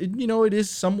 It is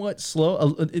somewhat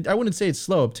slow. I wouldn't say it's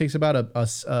slow. It takes about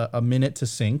a minute to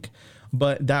sync,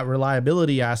 but that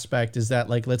reliability aspect is that,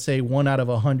 like, let's say 1 out of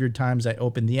 100 times I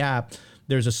open the app,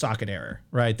 there's a socket error,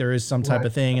 right? There is some type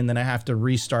of thing, and then I have to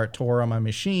restart Tor on my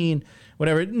machine,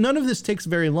 whatever. None of this takes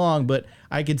very long, but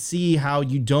I could see how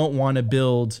you don't want to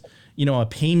build, a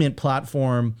payment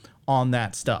platform on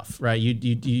that stuff, right?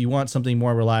 You want something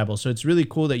more reliable. So it's really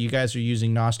cool that you guys are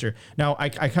using Nostr. Now, I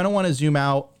kind of want to zoom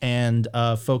out and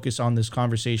focus on this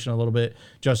conversation a little bit,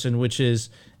 Justin, which is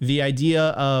the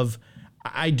idea of,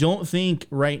 I don't think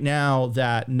right now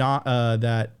that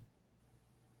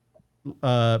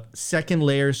second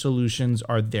layer solutions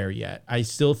are there yet. I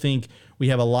still think we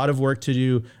have a lot of work to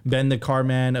do. Ben the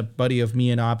Carman, a buddy of me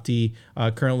and Opti,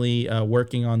 currently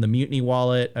working on the Mutiny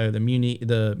wallet, the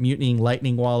Mutinying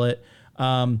Lightning wallet.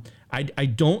 I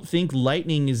don't think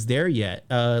Lightning is there yet.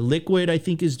 Liquid, I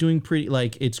think, is doing pretty,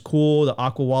 like, it's cool, the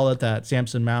Aqua wallet that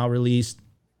Samson Mao released.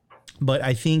 But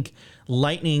I think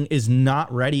Lightning is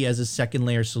not ready as a second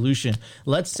layer solution.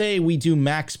 Let's say we do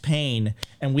Max Payne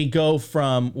and we go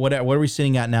from what are we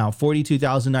sitting at now?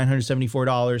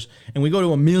 $42,974, and we go to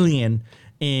 $1 million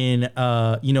in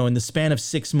in the span of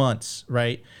 6 months,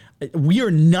 right? We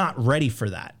are not ready for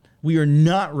that. We are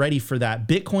not ready for that.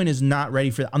 Bitcoin is not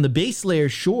ready for that. On the base layer,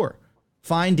 sure.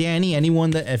 Fine, Danny,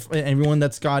 everyone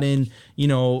that's got in,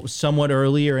 somewhat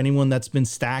early, or anyone that's been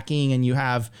stacking and you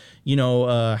have,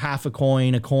 half a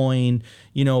coin, 0.1,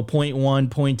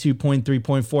 0.2, 0.3,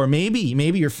 0.4,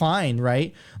 maybe you're fine,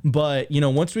 right? But,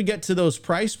 once we get to those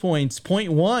price points,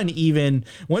 0.1, even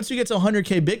once we get to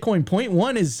 100K Bitcoin,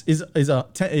 0.1 is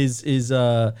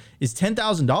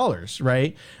 $10,000,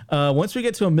 right? Once we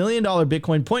get to $1 million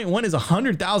Bitcoin, 0.1 is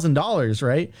 $100,000,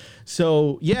 right?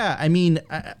 So yeah, I mean,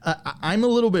 I'm a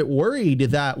little bit worried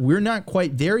that we're not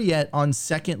quite there yet on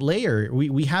second layer.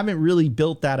 We haven't really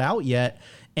built that out yet,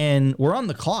 and we're on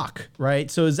the clock, right?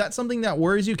 So is that something that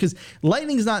worries you? Because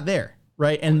Lightning's not there,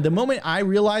 right? And the moment I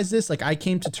realized this, like I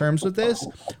came to terms with this,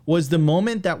 was the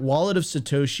moment that Wallet of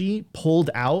Satoshi pulled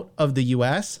out of the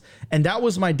US. And that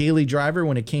was my daily driver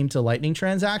when it came to Lightning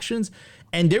transactions.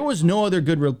 And there was no other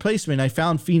good replacement. I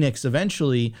found Phoenix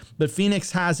eventually, but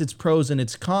Phoenix has its pros and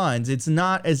its cons. It's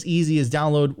not as easy as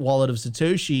download Wallet of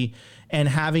Satoshi and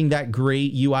having that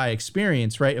great UI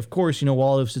experience, right? Of course,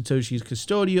 Wallet of Satoshi is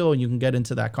custodial, and you can get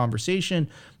into that conversation.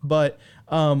 But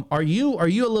are you a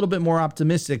little bit more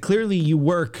optimistic? Clearly, you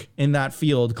work in that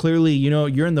field. Clearly,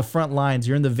 you're in the front lines.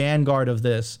 You're in the vanguard of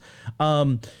this.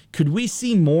 Could we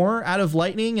see more out of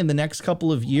Lightning in the next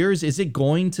couple of years? Is it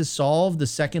going to solve the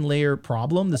second layer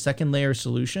problem, the second layer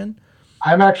solution?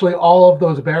 I'm actually all of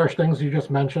those bearish things you just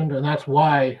mentioned, and that's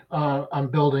why I'm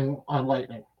building on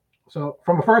Lightning. So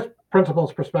from a first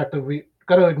principles perspective, we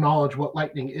got to acknowledge what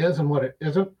Lightning is and what it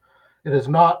isn't. It is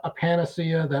not a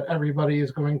panacea that everybody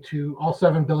is going to, all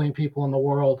 7 billion people in the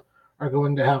world are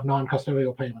going to have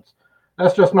non-custodial payments.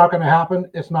 That's just not going to happen.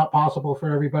 It's not possible for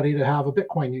everybody to have a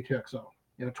Bitcoin UTXO.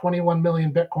 21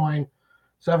 million Bitcoin,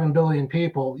 7 billion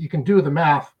people, you can do the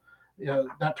math.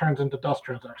 That turns into dust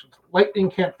transactions. Lightning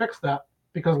can't fix that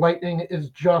because Lightning is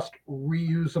just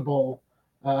reusable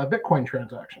Bitcoin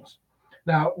transactions.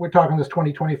 Now, we're talking this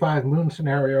 2025 moon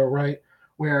scenario, right,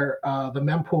 where the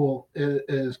mempool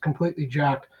is completely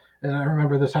jacked. And I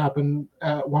remember this happened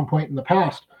at one point in the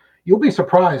past. You'll be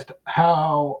surprised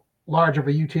how large of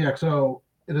a UTXO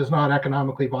it is not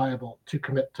economically viable to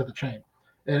commit to the chain.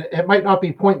 It might not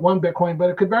be 0.1 Bitcoin, but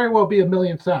it could very well be a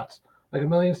million sats, like a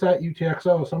million sat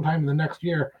UTXO sometime in the next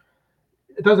year.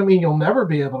 It doesn't mean you'll never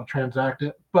be able to transact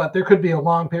it, but there could be a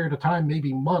long period of time,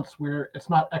 maybe months, where it's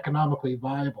not economically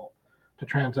viable to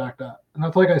transact that. And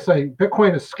that's like I say,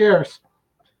 Bitcoin is scarce.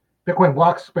 Bitcoin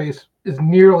block space is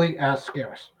nearly as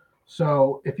scarce.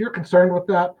 So if you're concerned with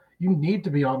that, you need to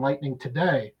be on Lightning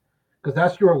today, because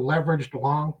that's your leveraged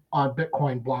long on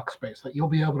Bitcoin block space, that you'll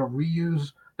be able to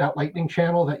reuse that Lightning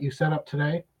channel that you set up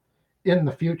today in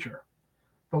the future.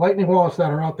 The Lightning wallets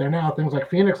that are out there now, things like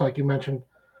Phoenix, like you mentioned,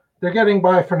 they're getting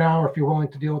by for now if you're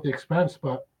willing to deal with the expense.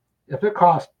 But if it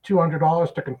costs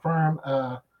 $200 to confirm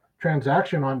a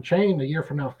transaction on chain a year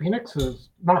from now, Phoenix is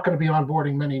not going to be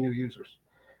onboarding many new users.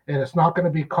 And it's not going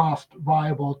to be cost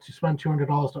viable to spend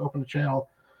 $200 to open a channel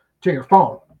to your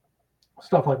phone.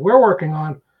 Stuff like we're working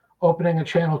on, opening a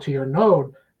channel to your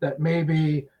node that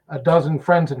maybe a dozen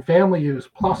friends and family use,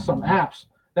 plus some apps.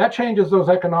 That changes those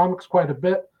economics quite a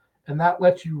bit. And that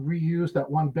lets you reuse that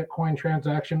one Bitcoin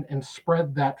transaction and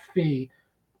spread that fee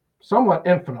somewhat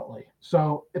infinitely.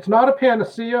 So it's not a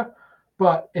panacea,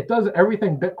 but it does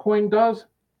everything Bitcoin does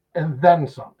and then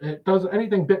some. It does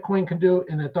anything Bitcoin can do,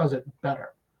 and it does it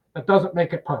better. That doesn't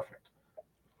make it perfect.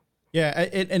 Yeah,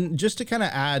 and just to kind of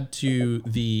add to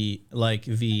the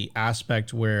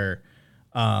aspect where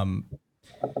the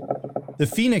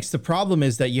Phoenix, the problem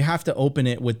is that you have to open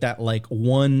it with that like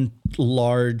one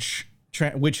large,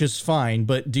 which is fine,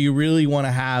 but do you really want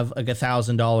to have like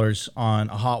 $1,000 on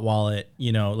a hot wallet,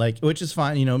 which is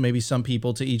fine, maybe some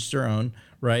people, to each their own,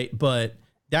 right? But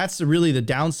that's really the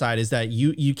downside, is that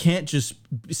you can't just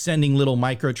sending little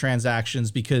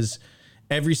microtransactions, because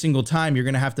every single time you're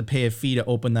going to have to pay a fee to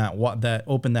open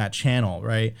that channel,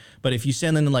 right? But if you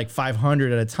send in like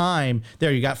 500 at a time,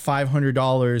 there you got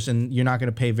 $500, and you're not going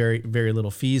to pay very, very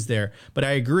little fees there. But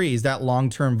I agree, is that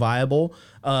long-term viable?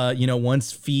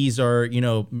 Once fees are,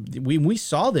 we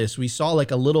saw this, we saw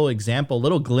like a little example,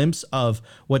 little glimpse of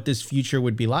what this future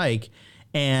would be like.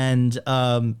 And,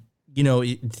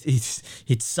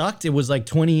 it sucked. It was like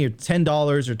 $20 or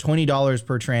 $10 or $20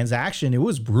 per transaction. It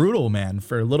was brutal, man,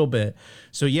 for a little bit.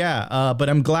 So yeah, but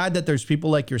I'm glad that there's people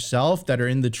like yourself that are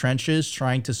in the trenches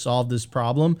trying to solve this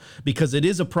problem, because it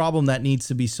is a problem that needs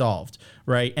to be solved,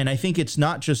 right? And I think it's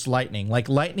not just Lightning. Like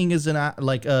Lightning is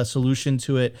a solution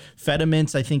to it.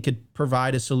 Fedimints, I think, could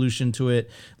provide a solution to it.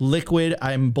 Liquid,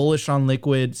 I'm bullish on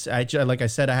Liquid. Like I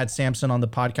said, I had Samson on the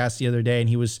podcast the other day, and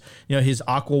he was, his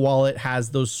Aqua wallet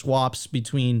has those swaps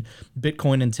between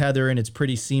Bitcoin and Tether, and it's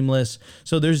pretty seamless.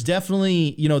 So there's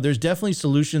definitely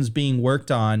solutions being worked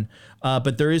on,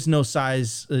 but there is no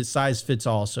size fits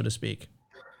all, so to speak.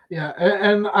 Yeah,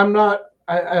 and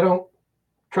I don't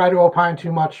try to opine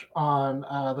too much on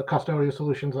the custodial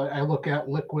solutions. I look at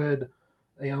Liquid,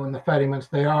 and the Fedimints.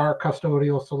 They are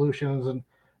custodial solutions. And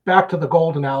back to the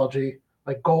gold analogy,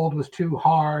 like gold was too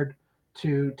hard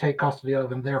to take custody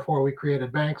of, and therefore we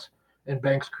created banks, and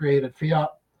banks created fiat.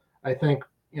 I think,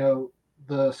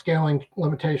 the scaling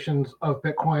limitations of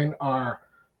Bitcoin are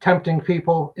tempting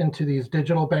people into these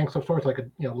digital banks of sorts, like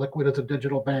Liquid is a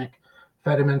digital bank,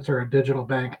 Fedimints are a digital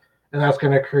bank, and that's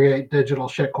going to create digital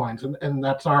shitcoins, and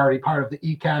that's already part of the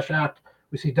eCash Act.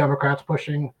 We see Democrats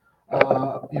pushing,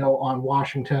 on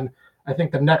Washington. I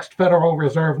think the next Federal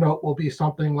Reserve note will be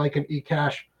something like an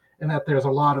eCash, and that there's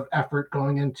a lot of effort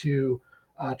going into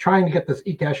trying to get this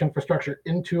eCash infrastructure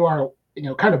into our,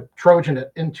 kind of Trojan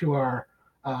it into our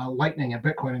Lightning and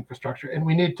Bitcoin infrastructure, and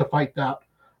we need to fight that.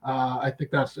 I think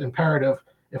that's imperative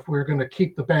if we're going to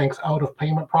keep the banks out of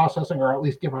payment processing, or at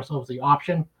least give ourselves the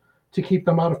option to keep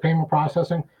them out of payment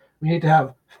processing. We need to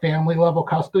have family level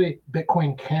custody.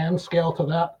 Bitcoin can scale to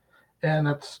that, and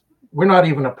we're not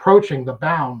even approaching the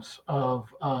bounds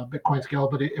of Bitcoin scale.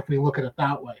 But if we look at it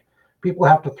that way, people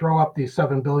have to throw up these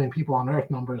 7 billion people on Earth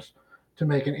numbers to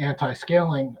make an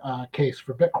anti-scaling case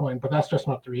for Bitcoin, but that's just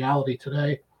not the reality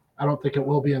today. I don't think it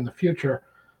will be in the future.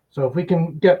 So if we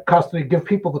can get custody, give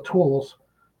people the tools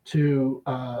to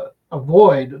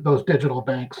avoid those digital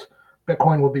banks,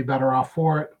 Bitcoin will be better off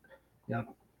for it.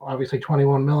 Obviously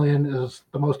 21 million is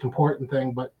the most important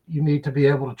thing, but you need to be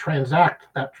able to transact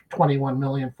that 21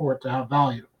 million for it to have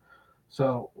value.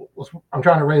 So I'm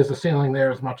trying to raise the ceiling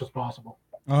there as much as possible.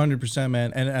 100%,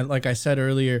 man. And like I said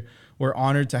earlier, we're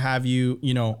honored to have you,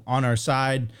 on our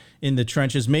side in the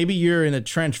trenches. Maybe you're in a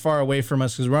trench far away from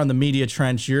us because we're on the media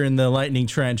trench. You're in the lightning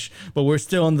trench, but we're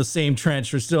still in the same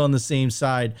trench. We're still on the same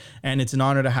side. And it's an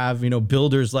honor to have,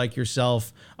 builders like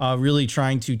yourself really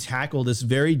trying to tackle this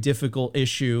very difficult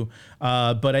issue.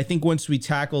 But I think once we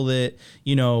tackle it,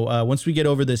 once we get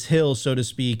over this hill, so to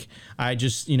speak, I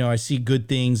just, I see good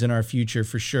things in our future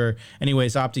for sure.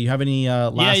 Anyways, Opti, you have any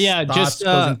last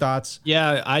closing thoughts?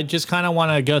 Yeah, I just kind of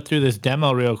want to go through this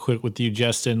demo real quick with you,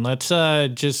 Justin. Let's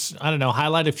just, I don't know,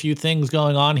 highlight a few things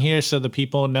going on here so the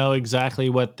people know exactly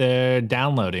what they're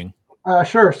downloading.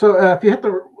 Sure. So if you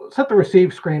set the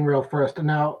receive screen real first, and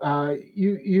now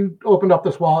you opened up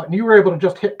this wallet and you were able to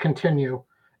just hit continue,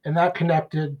 and that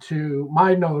connected to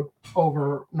my node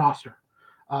over Nostr.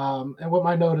 And what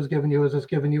my node is giving you is it's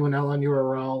giving you an LN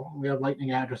URL. We have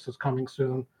Lightning addresses coming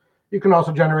soon. You can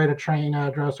also generate a train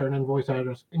address or an invoice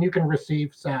address, and you can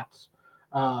receive sats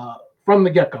from the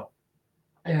get-go.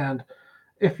 And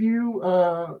if you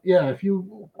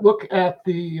look at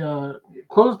the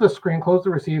close the screen, close the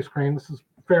receive screen. This is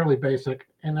fairly basic,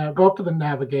 and go up to the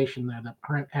navigation there, that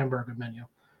current hamburger menu.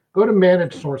 Go to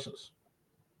manage sources.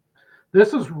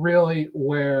 This is really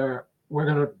where we're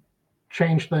going to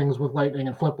change things with Lightning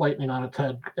and flip Lightning on its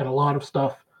head. And a lot of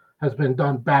stuff has been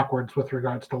done backwards with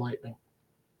regards to Lightning.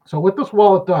 So what this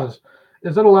wallet does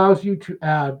is it allows you to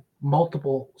add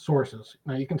multiple sources.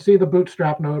 Now you can see the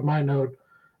Bootstrap node. My node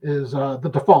is the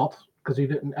default because you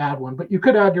didn't add one, but you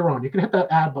could add your own. You can hit that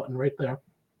add button right there.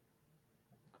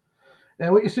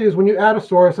 And what you see is when you add a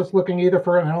source, it's looking either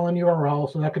for an LN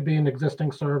URL. So that could be an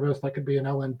existing service. That could be an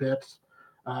LN bits.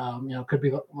 Could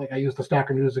be like I used the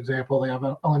Stacker News example. They have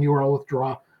an LN URL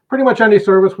withdraw. Pretty much any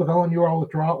service with LN URL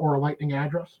withdraw or a Lightning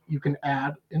address, you can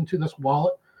add into this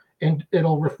wallet, and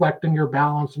it'll reflect in your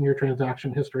balance and your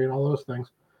transaction history and all those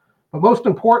things. But most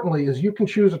importantly is you can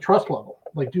choose a trust level.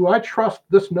 Like, do I trust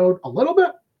this node a little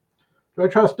bit? Do I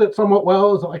trust it somewhat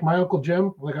well? Is it like my Uncle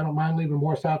Jim? Like, I don't mind leaving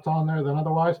more sats on there than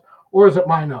otherwise. Or is it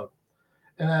my node?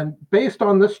 And then based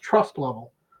on this trust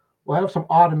level, we'll have some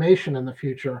automation in the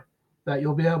future that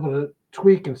you'll be able to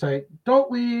tweak and say,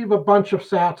 don't leave a bunch of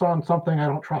sats on something I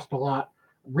don't trust a lot.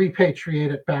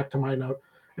 Repatriate it back to my node.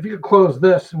 If you could close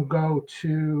this and go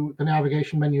to the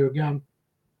navigation menu again,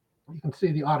 you can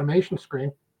see the automation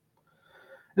screen.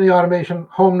 In the automation,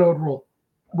 home node rule.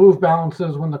 Move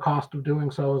balances when the cost of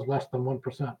doing so is less than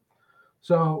 1%.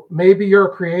 So maybe you're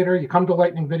a creator, you come to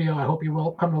Lightning Video. I hope you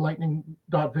will come to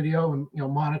lightning.video and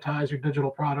monetize your digital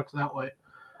products that way.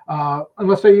 And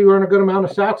let's say you earn a good amount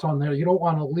of sats on there. You don't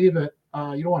want to leave it.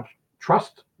 You don't want to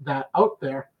trust that out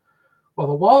there. Well,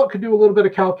 the wallet could do a little bit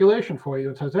of calculation for you.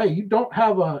 It says, hey, you don't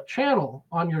have a channel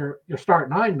on your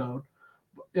Start9 node.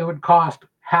 It would cost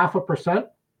 0.5%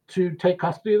 to take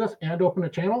custody of this and open a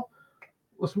channel.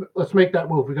 Let's make that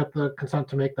move. We got the consent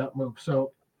to make that move.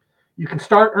 So you can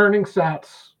start earning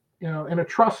sats, in a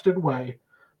trusted way,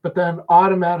 but then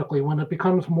automatically, when it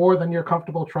becomes more than you're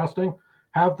comfortable trusting,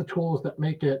 have the tools that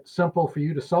make it simple for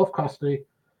you to self-custody.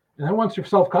 And then once you're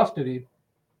self-custodied,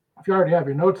 if you already have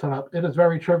your node set up, it is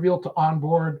very trivial to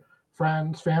onboard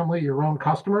friends, family, your own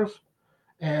customers,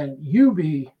 and you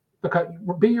be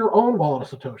your own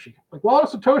wallet of Satoshi. Like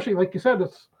wallet of Satoshi, like you said,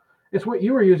 it's what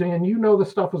you were using, and you know this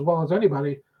stuff as well as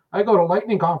anybody. I go to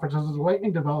Lightning conferences as a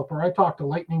Lightning developer. I talk to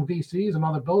Lightning VCs and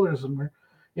other builders, and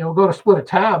go to split a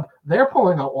tab. They're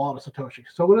pulling out wallet of Satoshi.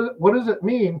 So what does it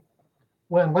mean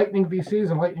when Lightning VCs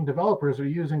and Lightning developers are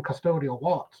using custodial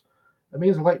wallets? That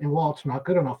means the Lightning wallet's not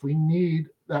good enough. We need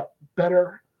that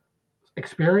better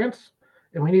experience,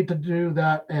 and we need to do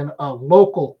that in a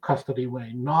local custody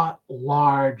way, not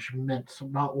large mints,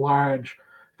 not large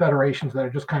federations that are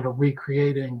just kind of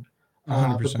recreating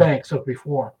the banks of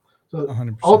before. So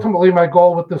 100%. Ultimately, my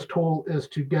goal with this tool is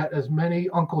to get as many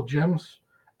Uncle Jims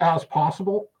as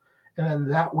possible. And then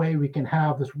that way we can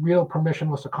have this real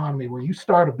permissionless economy where you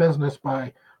start a business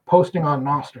by posting on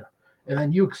Nostr, and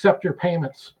then you accept your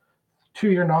payments to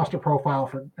your Nostr profile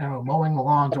for mowing the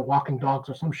lawns or walking dogs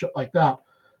or some shit like that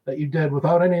you did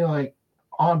without any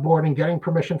onboarding, getting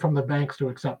permission from the banks to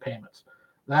accept payments.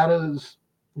 That is,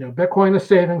 Bitcoin is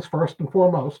savings first and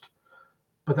foremost,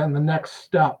 but then the next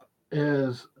step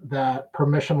is that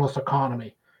permissionless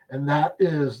economy. And that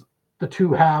is the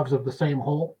two halves of the same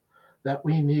whole that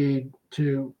we need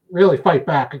to really fight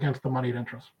back against the moneyed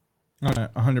interest. All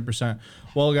right, 100%.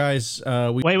 Well, guys,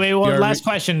 wait. Last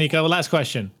question, Nico. Last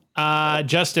question.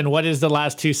 Justin, what is the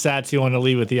last 2 sats you want to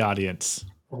leave with the audience?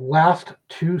 Last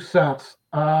 2 sets.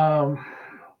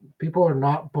 People are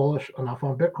not bullish enough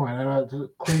on Bitcoin. And it's a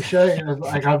cliche. It's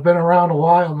like, I've been around a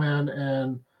while, man,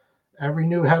 and every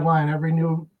new headline, every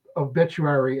new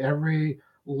obituary, every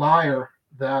liar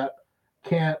that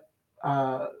can't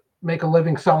make a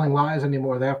living selling lies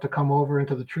anymore, they have to come over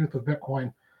into the truth of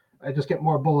Bitcoin. I just get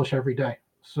more bullish every day.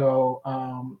 So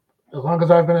as long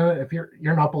as I've been in it, if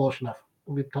you're not bullish enough,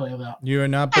 let me tell you that. You are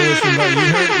not bullish enough.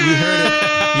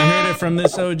 You heard it from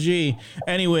this OG.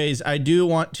 Anyways, I do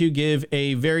want to give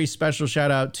a very special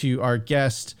shout out to our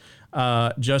guest,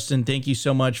 Justin. Thank you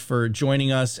so much for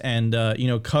joining us and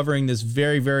covering this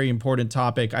very, very important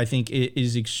topic. I think it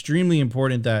is extremely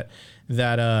important that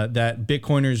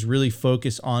Bitcoiners really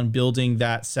focus on building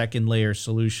that second layer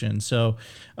solution. So,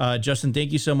 Justin,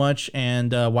 thank you so much.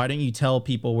 And why don't you tell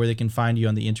people where they can find you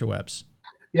on the interwebs?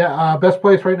 Yeah, best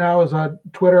place right now is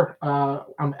Twitter.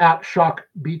 I'm at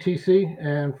ShockBTC,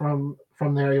 and from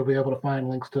there you'll be able to find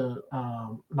links to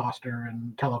Nostr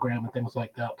and Telegram and things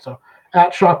like that. So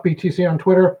at ShockBTC on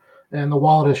Twitter, and the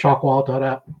wallet is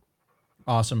shockwallet.app.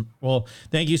 Awesome. Well,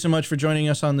 thank you so much for joining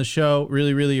us on the show.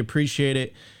 Really, really appreciate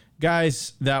it.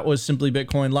 Guys, that was Simply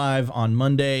Bitcoin Live on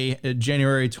Monday,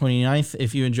 January 29th.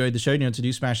 If you enjoyed the show, you know what to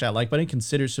do. Smash that like button.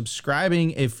 Consider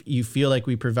subscribing if you feel like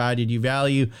we provided you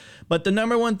value. But the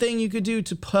number one thing you could do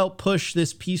to help push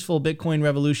this peaceful Bitcoin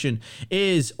revolution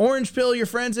is orange pill your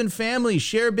friends and family.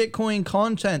 Share Bitcoin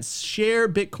content. Share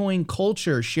Bitcoin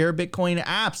culture. Share Bitcoin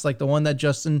apps like the one that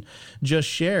Justin just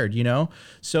shared,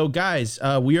 So guys,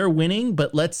 we are winning,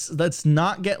 but let's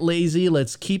not get lazy.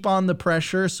 Let's keep on the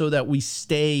pressure so that we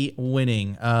stay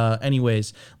winning.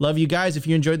 Anyways, love you guys. If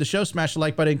you enjoyed the show, smash the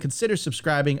like button. Consider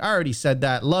subscribing. I already said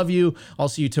that. Love you. I'll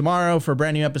see you tomorrow for a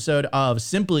brand new episode of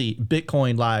Simply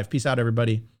Bitcoin Live. Peace out,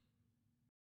 everybody.